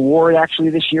giving him an award actually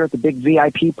this year at the big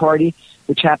VIP party,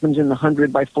 which happens in the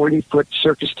 100 by 40-foot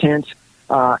circus tent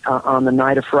on the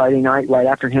night of Friday night right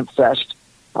after Hempfest.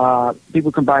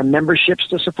 People can buy memberships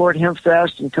to support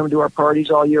Hempfest and come to our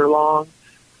parties all year long.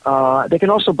 They can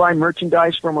also buy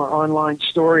merchandise from our online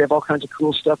store. We have all kinds of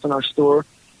cool stuff in our store.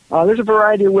 there's a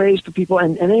variety of ways for people,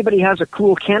 and anybody who has a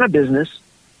cool cannabis business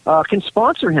can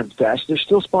sponsor Hempfest. There's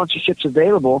still sponsorships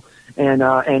available,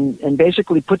 and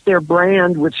basically put their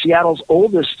brand with Seattle's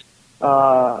oldest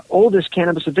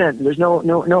cannabis event. There's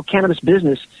no cannabis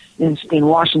business in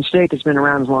Washington State that's been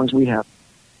around as long as we have.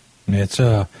 It's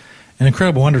an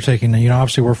incredible undertaking. You know,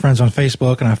 obviously we're friends on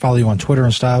Facebook, and I follow you on Twitter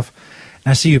and stuff.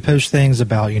 And I see you post things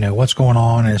about, you know, what's going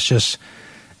on, and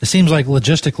it seems like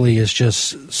logistically it's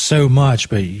just so much,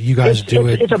 but you guys do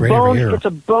it great every year. It's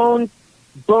a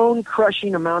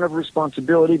bone-crushing amount of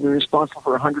responsibility. We're responsible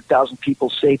for 100,000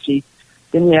 people's safety.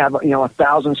 Then you have,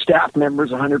 1,000 staff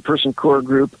members, a 100-person core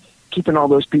group. Keeping all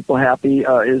those people happy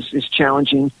is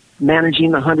challenging. Managing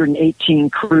the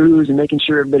 118 crews and making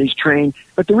sure everybody's trained.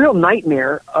 But the real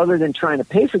nightmare, other than trying to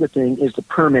pay for the thing, is the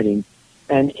permitting.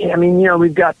 And, I mean,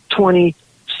 we've got 20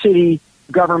 city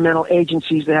governmental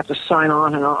agencies that have to sign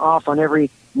on and off on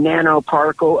every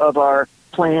nanoparticle of our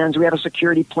plans. We have a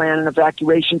security plan, an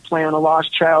evacuation plan, a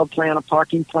lost child plan, a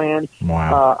parking plan,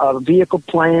 a vehicle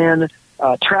plan,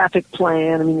 a traffic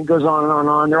plan. I mean, it goes on and on and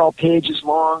on. They're all pages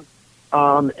long.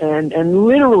 And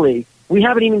literally, we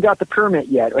haven't even got the permit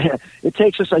yet. It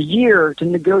takes us a year to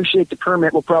negotiate the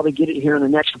permit. We'll probably get it here in the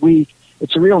next week.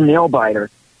 It's a real nail-biter.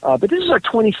 But this is our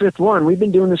 25th one. We've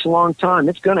been doing this a long time.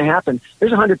 It's going to happen.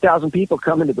 There's 100,000 people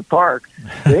coming to the park.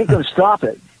 They ain't going to stop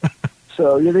it.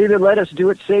 So you either let us do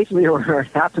it safely or it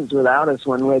happens without us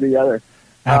one way or the other.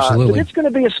 Absolutely. But it's going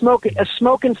to be a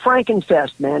smoking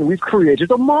Frankenfest, man. We've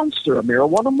created a monster, a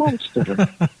marijuana monster.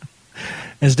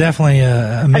 It's definitely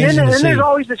amazing to see. There's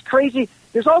always this crazy...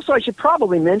 There's also, I should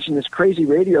probably mention, this crazy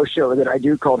radio show that I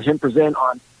do called Hemp Present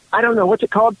on, I don't know, what's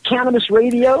it called? Cannabis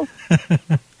Radio?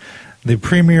 The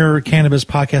premier cannabis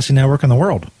podcasting network in the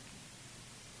world.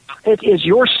 It is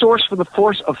your source for the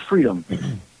force of freedom.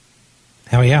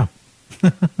 Hell yeah.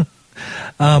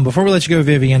 Before we let you go,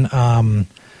 Vivian, I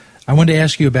wanted to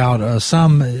ask you about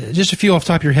just a few off the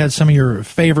top of your head, some of your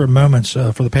favorite moments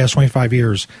for the past 25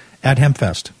 years at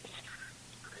Hempfest.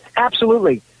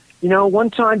 Absolutely. One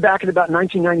time back in about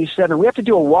 1997, we have to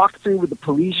do a walkthrough with the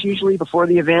police usually before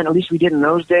the event. At least we did in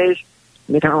those days.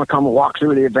 And they kind of come and walk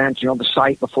through the event, the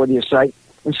site before the site.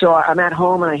 And so I'm at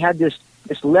home and I had this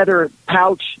leather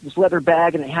pouch, this leather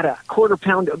bag, and it had a quarter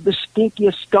pound of the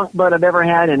stinkiest skunk bud I've ever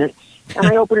had in it. And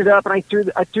I opened it up and I threw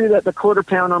the quarter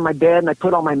pound on my bed and I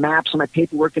put all my maps and my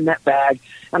paperwork in that bag.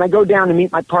 And I go down to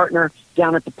meet my partner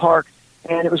down at the park.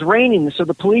 And it was raining. So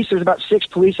there's about 6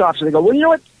 police officers. They go, well, you know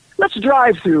what? Let's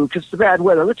drive through because it's the bad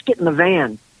weather. Let's get in the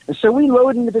van. And so we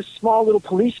load into this small little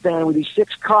police van with these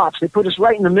 6 cops. They put us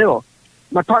right in the middle.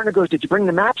 My partner goes, did you bring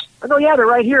the maps? I go, yeah, they're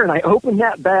right here. And I opened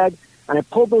that bag and I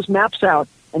pulled those maps out.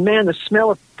 And man, the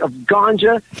smell of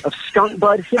ganja, of skunk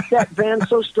bud hit that van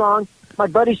so strong. My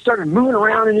buddy started moving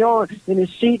around in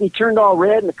his seat and he turned all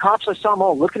red. And the cops, I saw them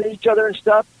all looking at each other and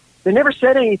stuff. They never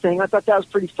said anything. I thought that was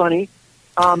pretty funny.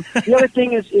 The other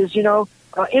thing is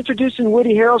introducing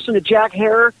Woody Harrelson to Jack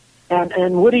Herer.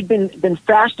 And Woody'd been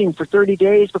fasting for 30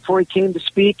 days before he came to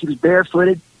speak. He was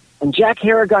barefooted. And Jack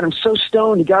Herer got him so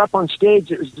stoned, he got up on stage.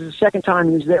 It was the second time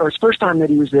he was there, or his first time that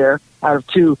he was there out of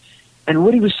 2. And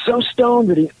Woody was so stoned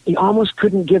that he almost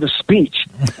couldn't give a speech.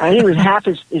 And it was half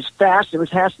his fast. It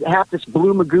was half this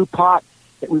Blue Magoo pot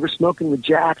that we were smoking with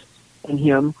Jack and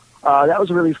him. That was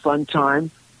a really fun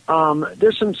time.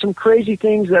 There's some crazy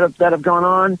things that have gone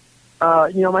on.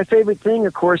 My favorite thing,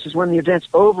 of course, is when the event's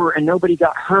over and nobody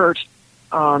got hurt,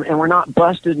 and we're not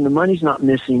busted and the money's not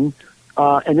missing.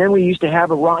 And then we used to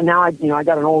have now I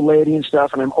got an old lady and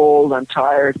stuff and I'm old, I'm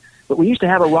tired, but we used to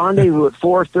have a rendezvous at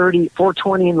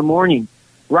 4:20 in the morning,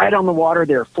 right on the water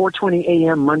there, 4:20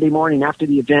 a.m. Monday morning after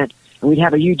the event. And we'd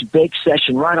have a huge bake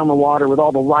session right on the water with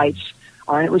all the lights.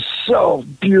 And it was so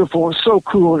beautiful and so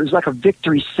cool. It was like a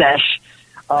victory sesh,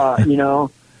 There's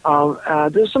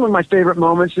some of my favorite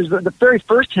moments. Is the very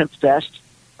first Hemp Fest.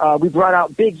 We brought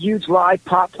out big, huge live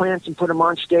pot plants and put them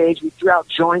on stage. We threw out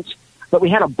joints, but we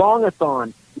had a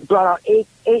bongathon. We brought out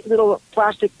eight little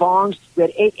plastic bongs. We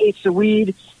had 8 eighths of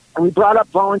weed, and we brought up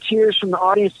volunteers from the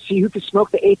audience to see who could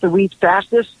smoke the eighth of weed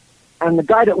fastest. And the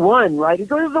guy that won, right, he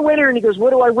goes to the winner, and he goes,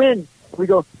 "What do I win?" We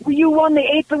go, "Well, you won the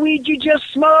eighth of weed you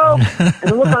just smoked." And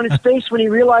the look on his face when he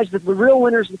realized that the real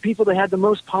winners are the people that had the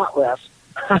most pot left.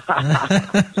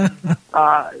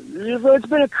 It's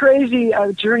been a crazy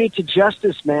journey to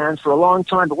justice, man, for a long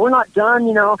time. But we're not done,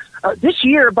 This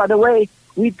year, by the way,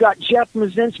 we've got Jeff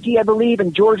Mazinski, I believe,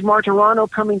 and George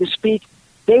Martirano coming to speak.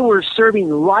 They were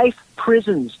serving life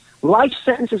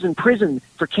sentences in prison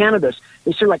for cannabis.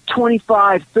 They served like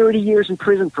 25, 30 years in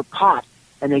prison for pot.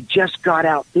 And they just got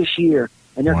out this year,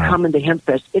 and they're coming to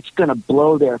Hempfest. It's going to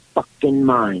blow their fucking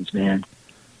minds, man.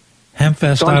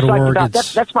 Hempfest.org.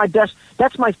 That's my best.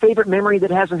 That's my favorite memory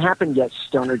that hasn't happened yet,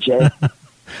 Stoner Jay.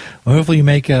 Well, hopefully you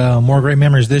make more great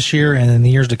memories this year and in the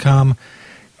years to come.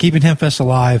 Keeping Hempfest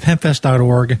alive,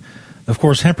 hempfest.org. Of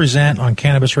course, Hempresent on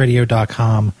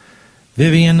CannabisRadio.com.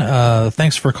 Vivian,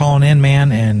 thanks for calling in,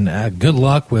 man, and good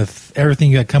luck with everything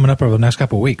you got coming up over the next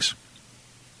couple of weeks.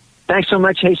 Thanks so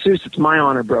much, Jesus. It's my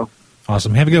honor, bro.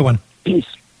 Awesome. Have a good one. Peace.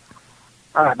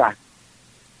 All right, bye.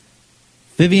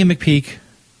 Vivian McPeak,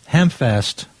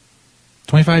 Hempfest,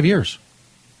 25 years.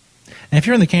 And if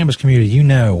you're in the cannabis community, you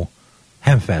know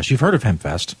Hempfest. You've heard of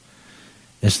Hempfest.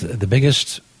 It's the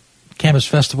biggest cannabis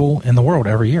festival in the world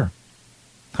every year.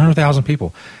 100,000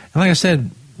 people. And like I said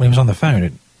when he was on the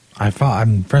phone,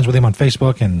 I'm friends with him on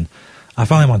Facebook, and I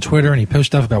follow him on Twitter, and he posts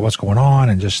stuff about what's going on,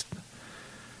 and just,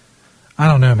 I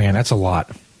don't know, man, that's a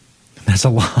lot. That's a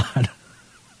lot.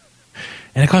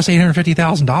 And it costs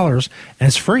 $850,000, and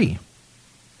it's free.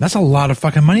 That's a lot of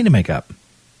fucking money to make up.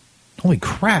 Holy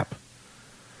crap.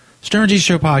 Stoner Jesus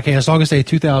Show podcast, August 8,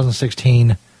 2016.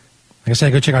 Like I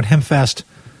said, go check out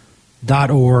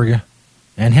hempfest.org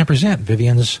and Hempresent,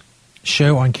 Vivian's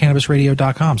show on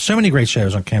CannabisRadio.com. So many great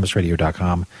shows on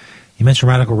CannabisRadio.com. You mentioned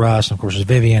Radical Russ, and of course, there's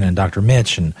Vivian and Dr.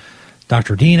 Mitch and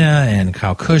Dr. Dina and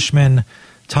Kyle Cushman,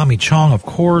 Tommy Chong, of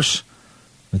course,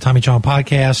 the Tommy Chong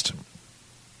podcast,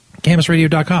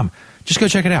 CannabisRadio.com. Just go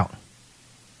check it out.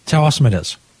 That's how awesome it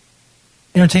is.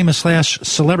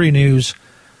 Entertainment/celebrity news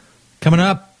coming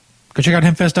up. Go check out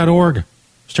hempfest.org.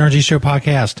 Stoner Jesus Show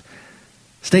podcast.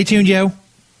 Stay tuned, yo.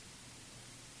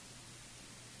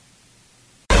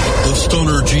 The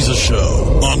Stoner Jesus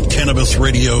Show on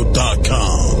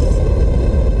CannabisRadio.com.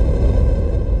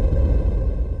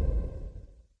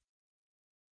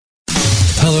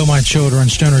 Hello, my children.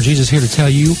 Stoner Jesus here to tell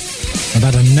you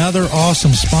about another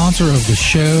awesome sponsor of the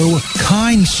show,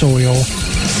 Kind Soil.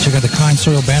 Check out the Kind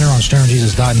Soil banner on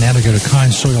stonerjesus.net or go to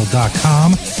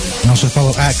kindsoil.com. And also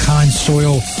follow at Kind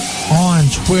Soil on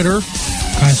Twitter.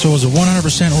 Kind Soil is a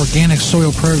 100% organic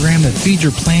soil program that feeds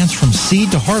your plants from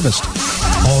seed to harvest.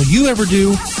 All you ever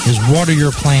do is water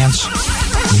your plants.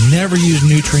 Never use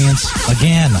nutrients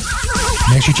again.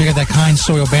 Make sure you check out that Kind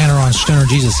Soil banner on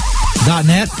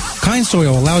stonerjesus.net. Kind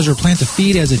Soil allows your plant to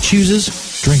feed as it chooses,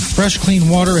 drink fresh, clean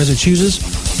water as it chooses,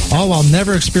 all while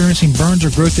never experiencing burns or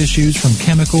growth issues from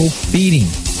chemical feeding.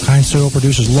 Kind Soil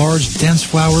produces large, dense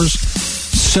flowers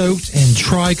soaked in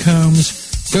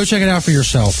trichomes. Go check it out for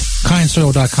yourself,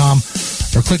 kindsoil.com,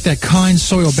 or click that Kind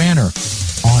Soil banner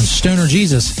on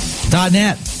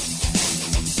stonerjesus.net.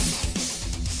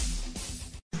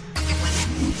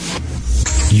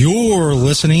 You're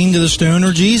listening to the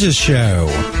Stoner Jesus Show.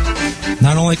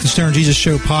 Not only can the Stoner Jesus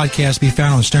Show podcast be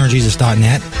found on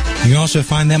stonerjesus.net, you can also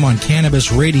find them on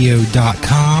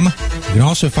CannabisRadio.com. You can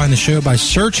also find the show by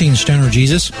searching Stoner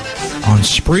Jesus on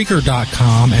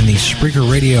Spreaker.com and the Spreaker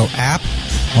Radio app,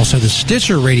 also the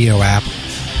Stitcher Radio app,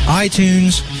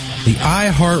 iTunes, the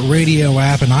iHeartRadio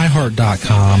app, and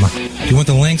iHeart.com. If you want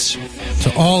the links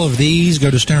to all of these, go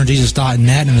to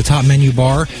stonerjesus.net. In the top menu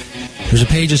bar, there's a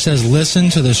page that says Listen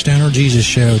to the Stoner Jesus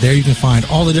Show. There you can find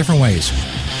all the different ways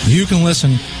you can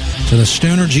listen to the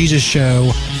Stoner Jesus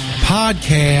Show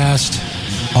podcast.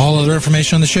 All other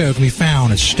information on the show can be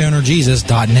found at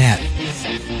stonerjesus.net.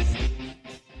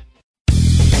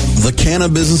 The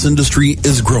cannabis industry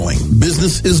is growing.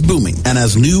 Business is booming. And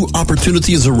as new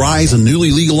opportunities arise in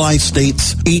newly legalized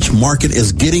states, each market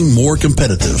is getting more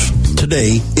competitive.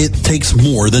 Today, it takes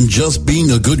more than just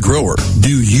being a good grower. Do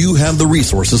you have the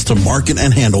resources to market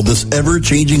and handle this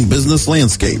ever-changing business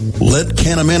landscape? Let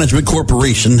Canna Management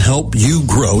Corporation help you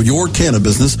grow your canna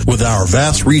business with our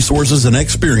vast resources and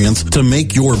experience to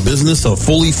make your business a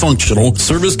fully functional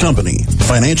service company.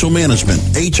 Financial management,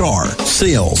 HR,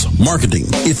 sales, marketing,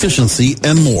 efficiency,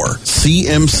 and more.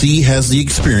 CMC has the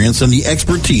experience and the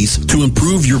expertise to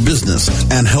improve your business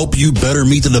and help you better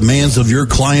meet the demands of your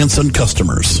clients and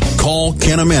customers. Call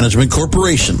Canna Management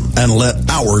Corporation and let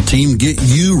our team get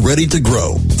you ready to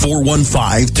grow.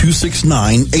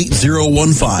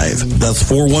 415-269-8015. That's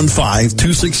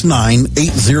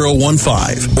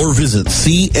 415-269-8015. Or visit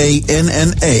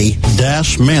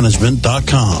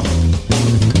canna-management.com.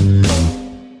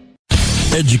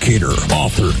 Educator,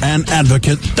 author, and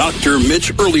advocate Dr.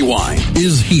 Mitch Earlywine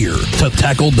is here to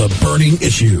tackle the burning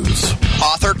issues.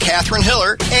 Author Catherine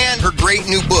Hiller and her great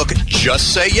new book,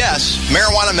 Just Say Yes,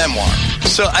 Marijuana Memoir.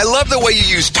 So I love the way you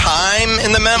use time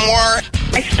in the memoir.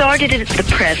 I started at the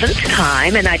present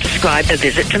time, and I described a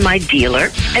visit to my dealer,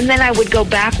 and then I would go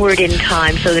backward in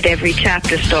time so that every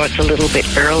chapter starts a little bit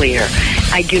earlier.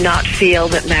 I do not feel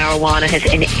that marijuana has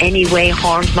in any way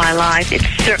harmed my life. It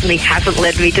certainly hasn't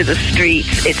led me to the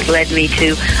streets. It's led me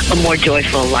to a more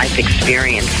joyful life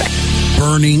experience.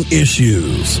 Burning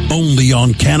Issues, only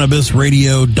on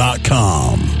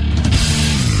CannabisRadio.com.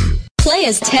 Play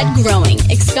as Ted Growing,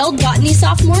 expelled botany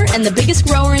sophomore and the biggest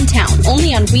grower in town,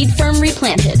 only on Weed Firm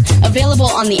Replanted. Available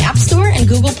on the App Store and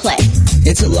Google Play.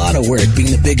 It's a lot of work being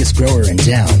the biggest grower in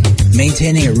town.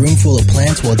 Maintaining a room full of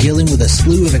plants while dealing with a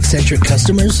slew of eccentric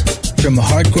customers? From a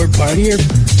hardcore partier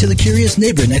to the curious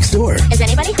neighbor next door. Is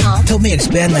anybody home? Help me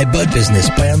expand my bud business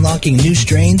by unlocking new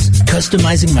strains,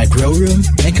 customizing my grow room,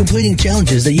 and completing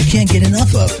challenges that you can't get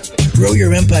enough of. Grow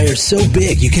your empire so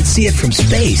big you can see it from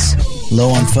space. Low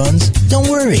on funds? Don't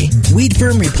worry. Weed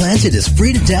Firm Replanted is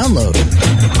free to download.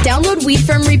 Download Weed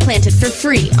Firm Replanted for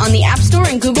free on the App Store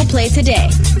and Google Play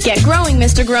today. Get growing,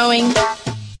 Mr. Growing.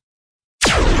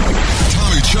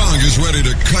 Tommy Chong is ready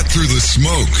to cut through the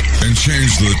smoke and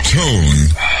change the tone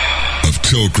of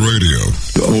Tilk Radio.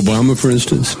 Obama, for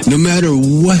instance, no matter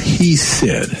what he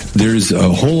said, there's a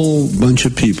whole bunch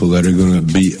of people that are going to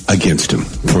be against him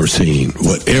for saying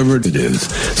whatever it is.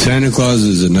 Santa Claus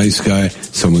is a nice guy.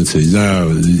 Someone says,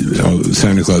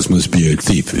 Santa Claus must be a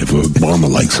thief if Obama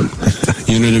likes him.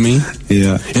 You know what I mean?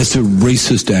 Yeah. It's a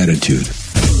racist attitude.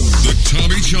 The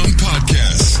Tommy Chong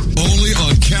Podcast, only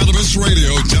on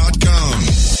CannabisRadio.com.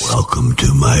 Welcome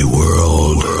to my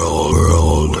world.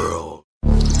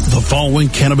 The following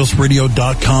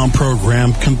CannabisRadio.com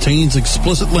program contains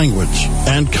explicit language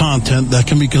and content that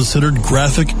can be considered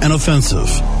graphic and offensive.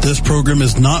 This program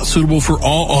is not suitable for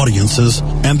all audiences,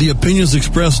 and the opinions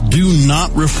expressed do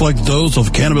not reflect those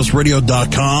of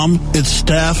CannabisRadio.com, its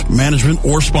staff, management,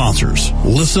 or sponsors.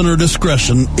 Listener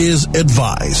discretion is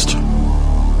advised.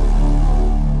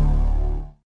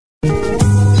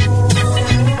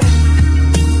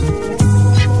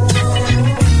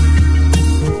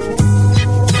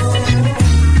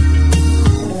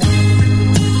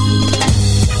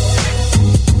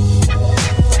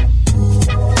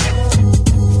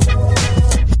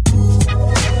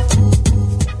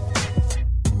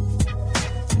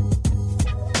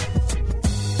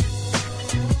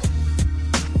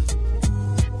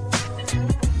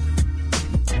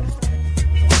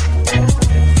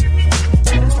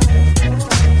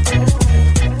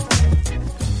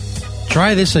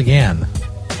 Try this again.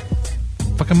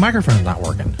 Fucking microphone's not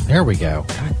working. There we go.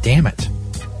 God damn it.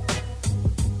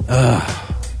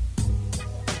 Ugh.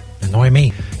 Annoy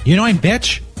me. You annoying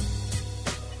bitch.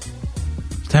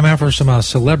 It's time out for some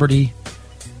celebrity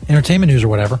entertainment news or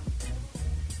whatever.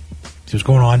 See what's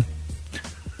going on.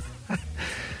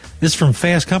 This is from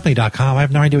fastcompany.com. I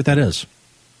have no idea what that is.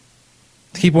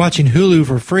 To keep watching Hulu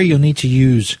for free, you'll need to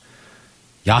use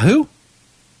Yahoo.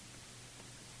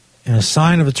 In a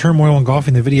sign of the turmoil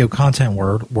engulfing the video content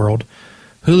world,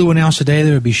 Hulu announced today that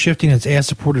it would be shifting its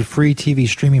ad-supported free TV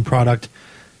streaming product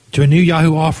to a new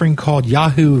Yahoo offering called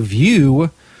Yahoo View.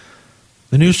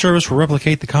 The new service will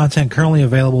replicate the content currently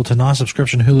available to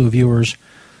non-subscription Hulu viewers,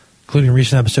 including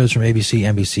recent episodes from ABC,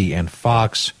 NBC, and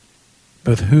Fox.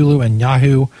 Both Hulu and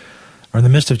Yahoo are in the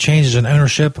midst of changes in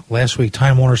ownership. Last week,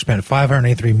 Time Warner spent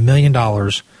 $583 million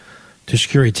to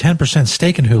secure a 10%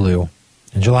 stake in Hulu.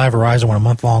 In July, Verizon won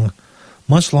a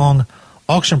months-long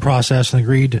auction process and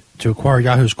agreed to acquire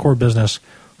Yahoo's core business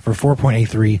for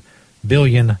 $4.83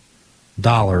 billion.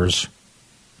 For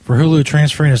Hulu,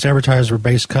 transferring its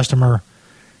advertiser-based customer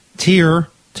tier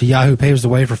to Yahoo paves the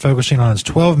way for focusing on its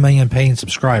 12 million paying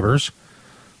subscribers.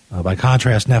 By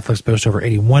contrast, Netflix boasts over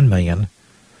 81 million.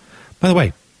 By the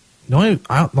way, the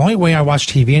only way I watch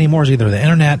TV anymore is either the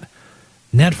internet,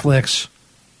 Netflix,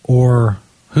 or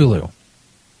Hulu.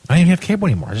 I don't even have cable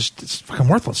anymore. It's fucking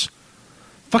worthless.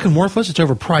 Fucking worthless. It's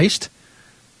overpriced.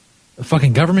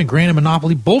 Fucking government granted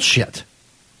monopoly bullshit.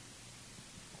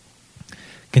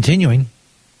 Continuing,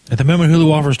 at the moment,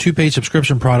 Hulu offers two paid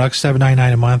subscription products,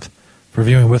 $7.99 a month for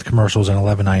viewing with commercials and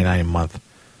 $11.99 a month.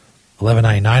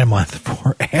 $11.99 a month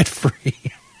for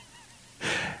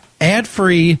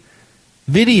ad-free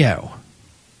video.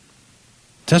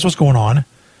 So that's what's going on.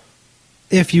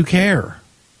 If you care.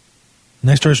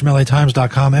 Next story from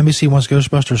LATimes.com. NBC wants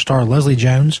Ghostbusters star Leslie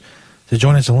Jones to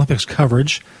join its Olympics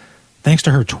coverage thanks to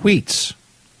her tweets.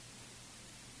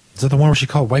 Is that the one where she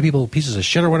called white people pieces of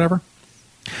shit or whatever?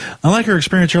 Unlike her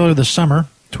experience earlier this summer,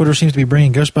 Twitter seems to be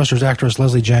bringing Ghostbusters actress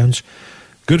Leslie Jones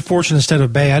good fortune instead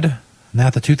of bad, now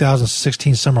that the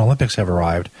 2016 Summer Olympics have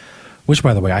arrived, which,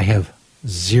 by the way, I have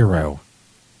zero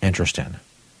interest in.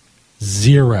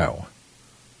 Zero.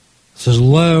 It's as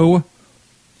low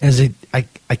as I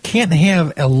can't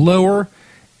have a lower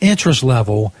interest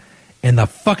level in the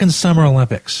fucking Summer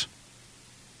Olympics.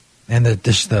 And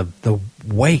the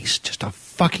waste, just a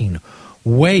fucking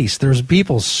waste. There's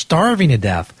people starving to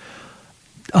death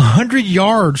 100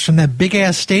 yards from that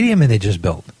big-ass stadium that they just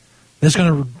built. That's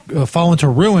going to fall into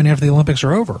ruin after the Olympics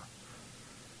are over.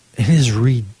 It is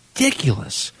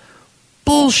ridiculous.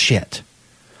 Bullshit.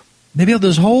 They built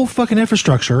this whole fucking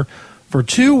infrastructure for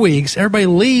 2 weeks. Everybody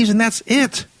leaves, and that's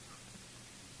it.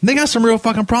 They got some real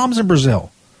fucking problems in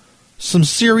Brazil. Some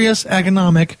serious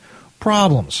economic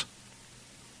problems.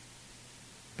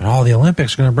 But all the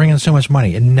Olympics are going to bring in so much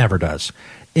money. It never does.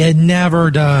 It never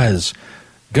does.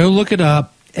 Go look it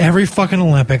up. Every fucking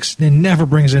Olympics, it never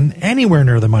brings in anywhere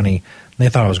near the money they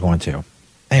thought it was going to.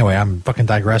 Anyway, I'm fucking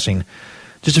digressing.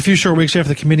 Just a few short weeks after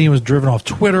the comedian was driven off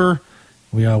Twitter,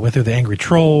 we went through the angry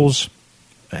trolls,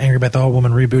 angry about the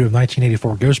all-woman reboot of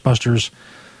 1984 Ghostbusters.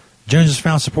 Jones has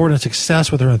found support and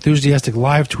success with her enthusiastic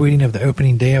live tweeting of the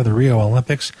opening day of the Rio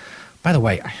Olympics. By the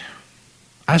way,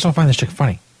 I just don't find this chick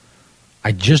funny.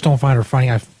 I just don't find her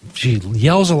funny. She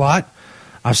yells a lot.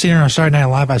 I've seen her on Saturday Night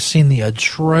Live. I've seen the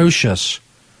atrocious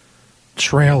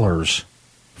trailers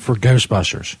for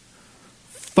Ghostbusters.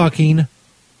 Fucking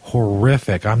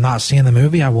horrific. I'm not seeing the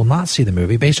movie. I will not see the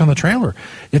movie based on the trailer.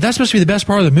 If that's supposed to be the best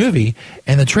part of the movie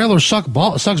and the trailer sucks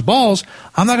balls,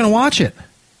 I'm not going to watch it.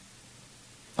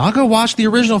 I'll go watch the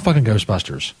original fucking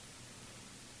Ghostbusters.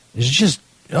 It's just,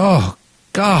 oh,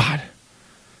 God.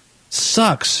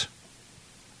 Sucks.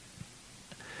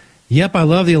 Yep, I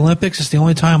love the Olympics. It's the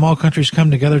only time all countries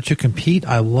come together to compete.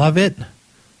 I love it.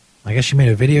 I guess she made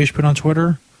a video she put on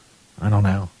Twitter. I don't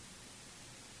know.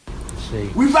 Let's see.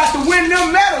 We about to win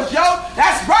them medals, yo.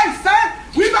 That's right, son.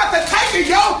 We about to take it,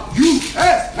 yo.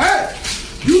 USA.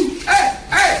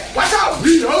 USA. Watch out,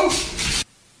 Rio.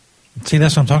 See,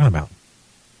 that's what I'm talking about.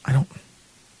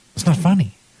 It's not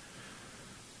funny.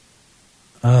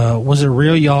 Was it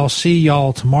real, y'all? See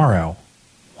y'all tomorrow.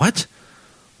 What?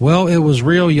 Well, it was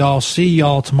real, y'all. See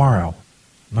y'all tomorrow.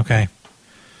 Okay.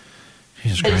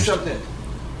 Jesus Christ. Something.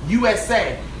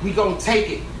 USA, we gonna take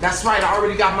it. That's right, I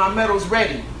already got my medals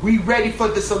ready. We ready for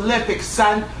this Olympics,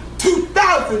 son.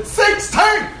 2016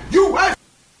 USA.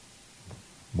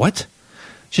 What?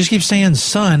 She just keeps saying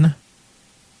son.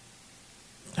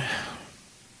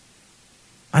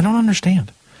 I don't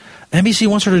understand. NBC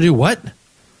wants her to do what?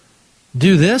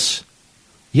 Do this?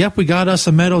 Yep, we got us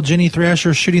a medal. Jenny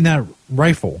Thrasher shooting that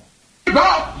rifle.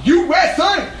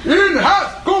 USA in the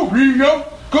house. Go Rio.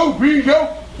 Go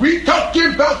Rio. We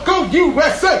talking about go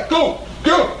USA. Go,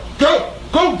 go, go,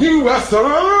 go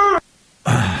USA.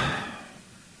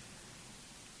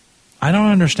 I don't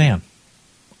understand.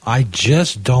 I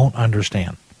just don't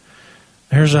understand.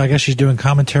 Here's, I guess she's doing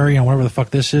commentary on whatever the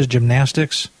fuck this is,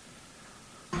 gymnastics.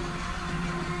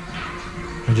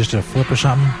 Or just a flip or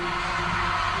something.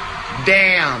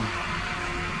 Damn.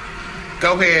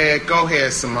 Go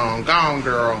ahead, Simone. Go on,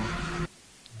 girl.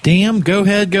 Damn, go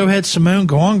ahead, Simone.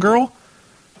 Go on, girl.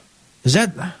 Is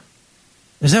that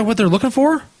what they're looking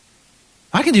for?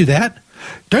 I can do that.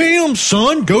 Damn,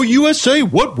 son, go USA.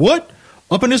 What?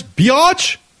 Up in this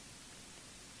biatch?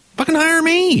 Fucking hire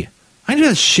me. I can do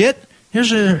that shit. I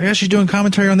guess she's doing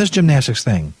commentary on this gymnastics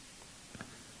thing.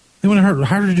 They want her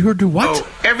to do what? Oh,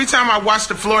 every time I watch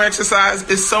the floor exercise,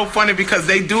 it's so funny because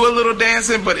they do a little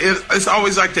dancing, but it's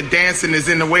always like the dancing is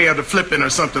in the way of the flipping or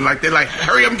something. Like they're like,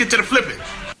 hurry up and get to the flipping.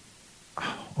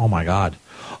 Oh my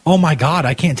God,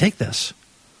 I can't take this.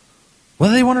 What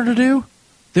do they want her to do?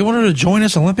 They want her to join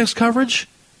us Olympics coverage?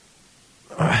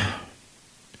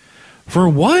 For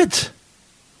what?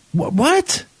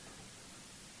 What?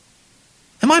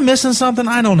 Am I missing something?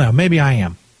 I don't know. Maybe I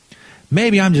am.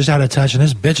 Maybe I'm just out of touch and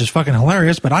this bitch is fucking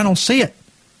hilarious, but I don't see it.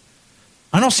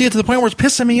 I don't see it to the point where it's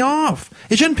pissing me off.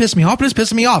 It shouldn't piss me off, but it's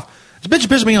pissing me off. This bitch is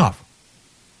pissing me off.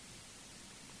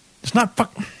 It's not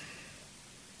fuck.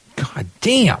 God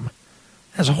damn.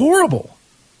 That's horrible.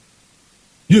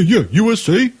 Yeah,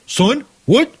 USA, son.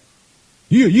 What?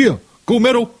 Yeah. Gold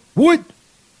medal. What?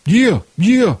 Yeah.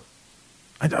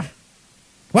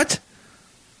 What?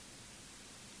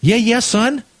 Yeah,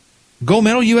 son. Gold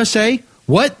medal, USA.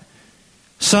 What?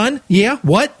 Son, yeah,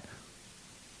 what?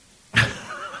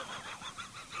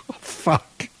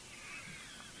 Fuck.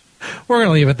 We're going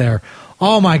to leave it there.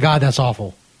 Oh, my God, that's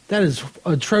awful. That is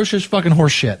atrocious fucking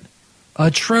horse shit.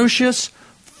 Atrocious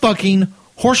fucking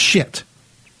horse shit.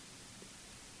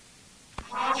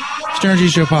 Stern G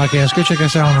Show Podcast. Go check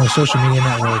us out on the social media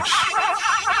networks.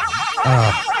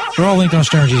 They're all linked on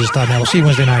SternJesus.net. We'll see you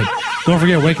Wednesday night. Don't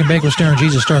forget, Wake and Bake with Stern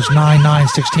Jesus starts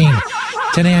 9/9/16.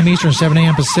 10 a.m. Eastern, 7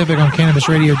 a.m. Pacific on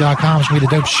CannabisRadio.com. It's going to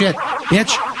be the dope shit.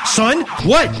 Bitch. Son.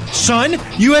 What? Son.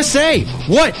 USA.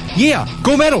 What? Yeah.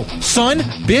 Go medal. Son.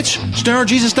 Bitch.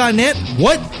 SternJesus.net.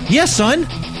 What? Yes, son.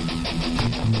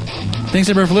 Thanks,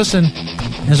 everybody, for listening.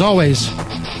 As always,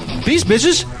 peace,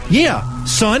 bitches. Yeah,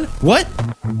 son. What?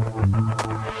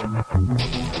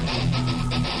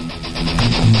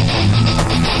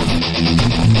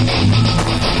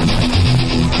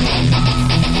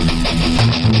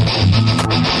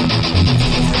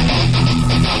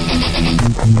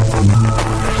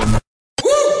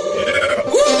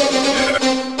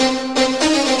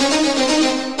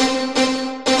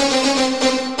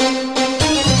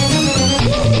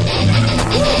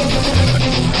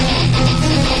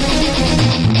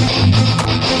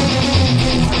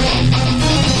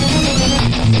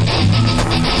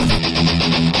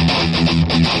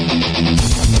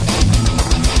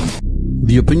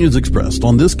 The opinions expressed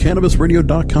on this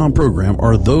CannabisRadio.com program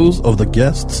are those of the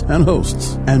guests and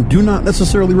hosts and do not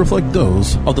necessarily reflect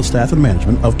those of the staff and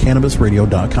management of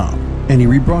CannabisRadio.com. Any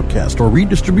rebroadcast or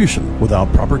redistribution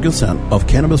without proper consent of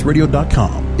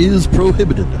CannabisRadio.com is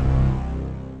prohibited.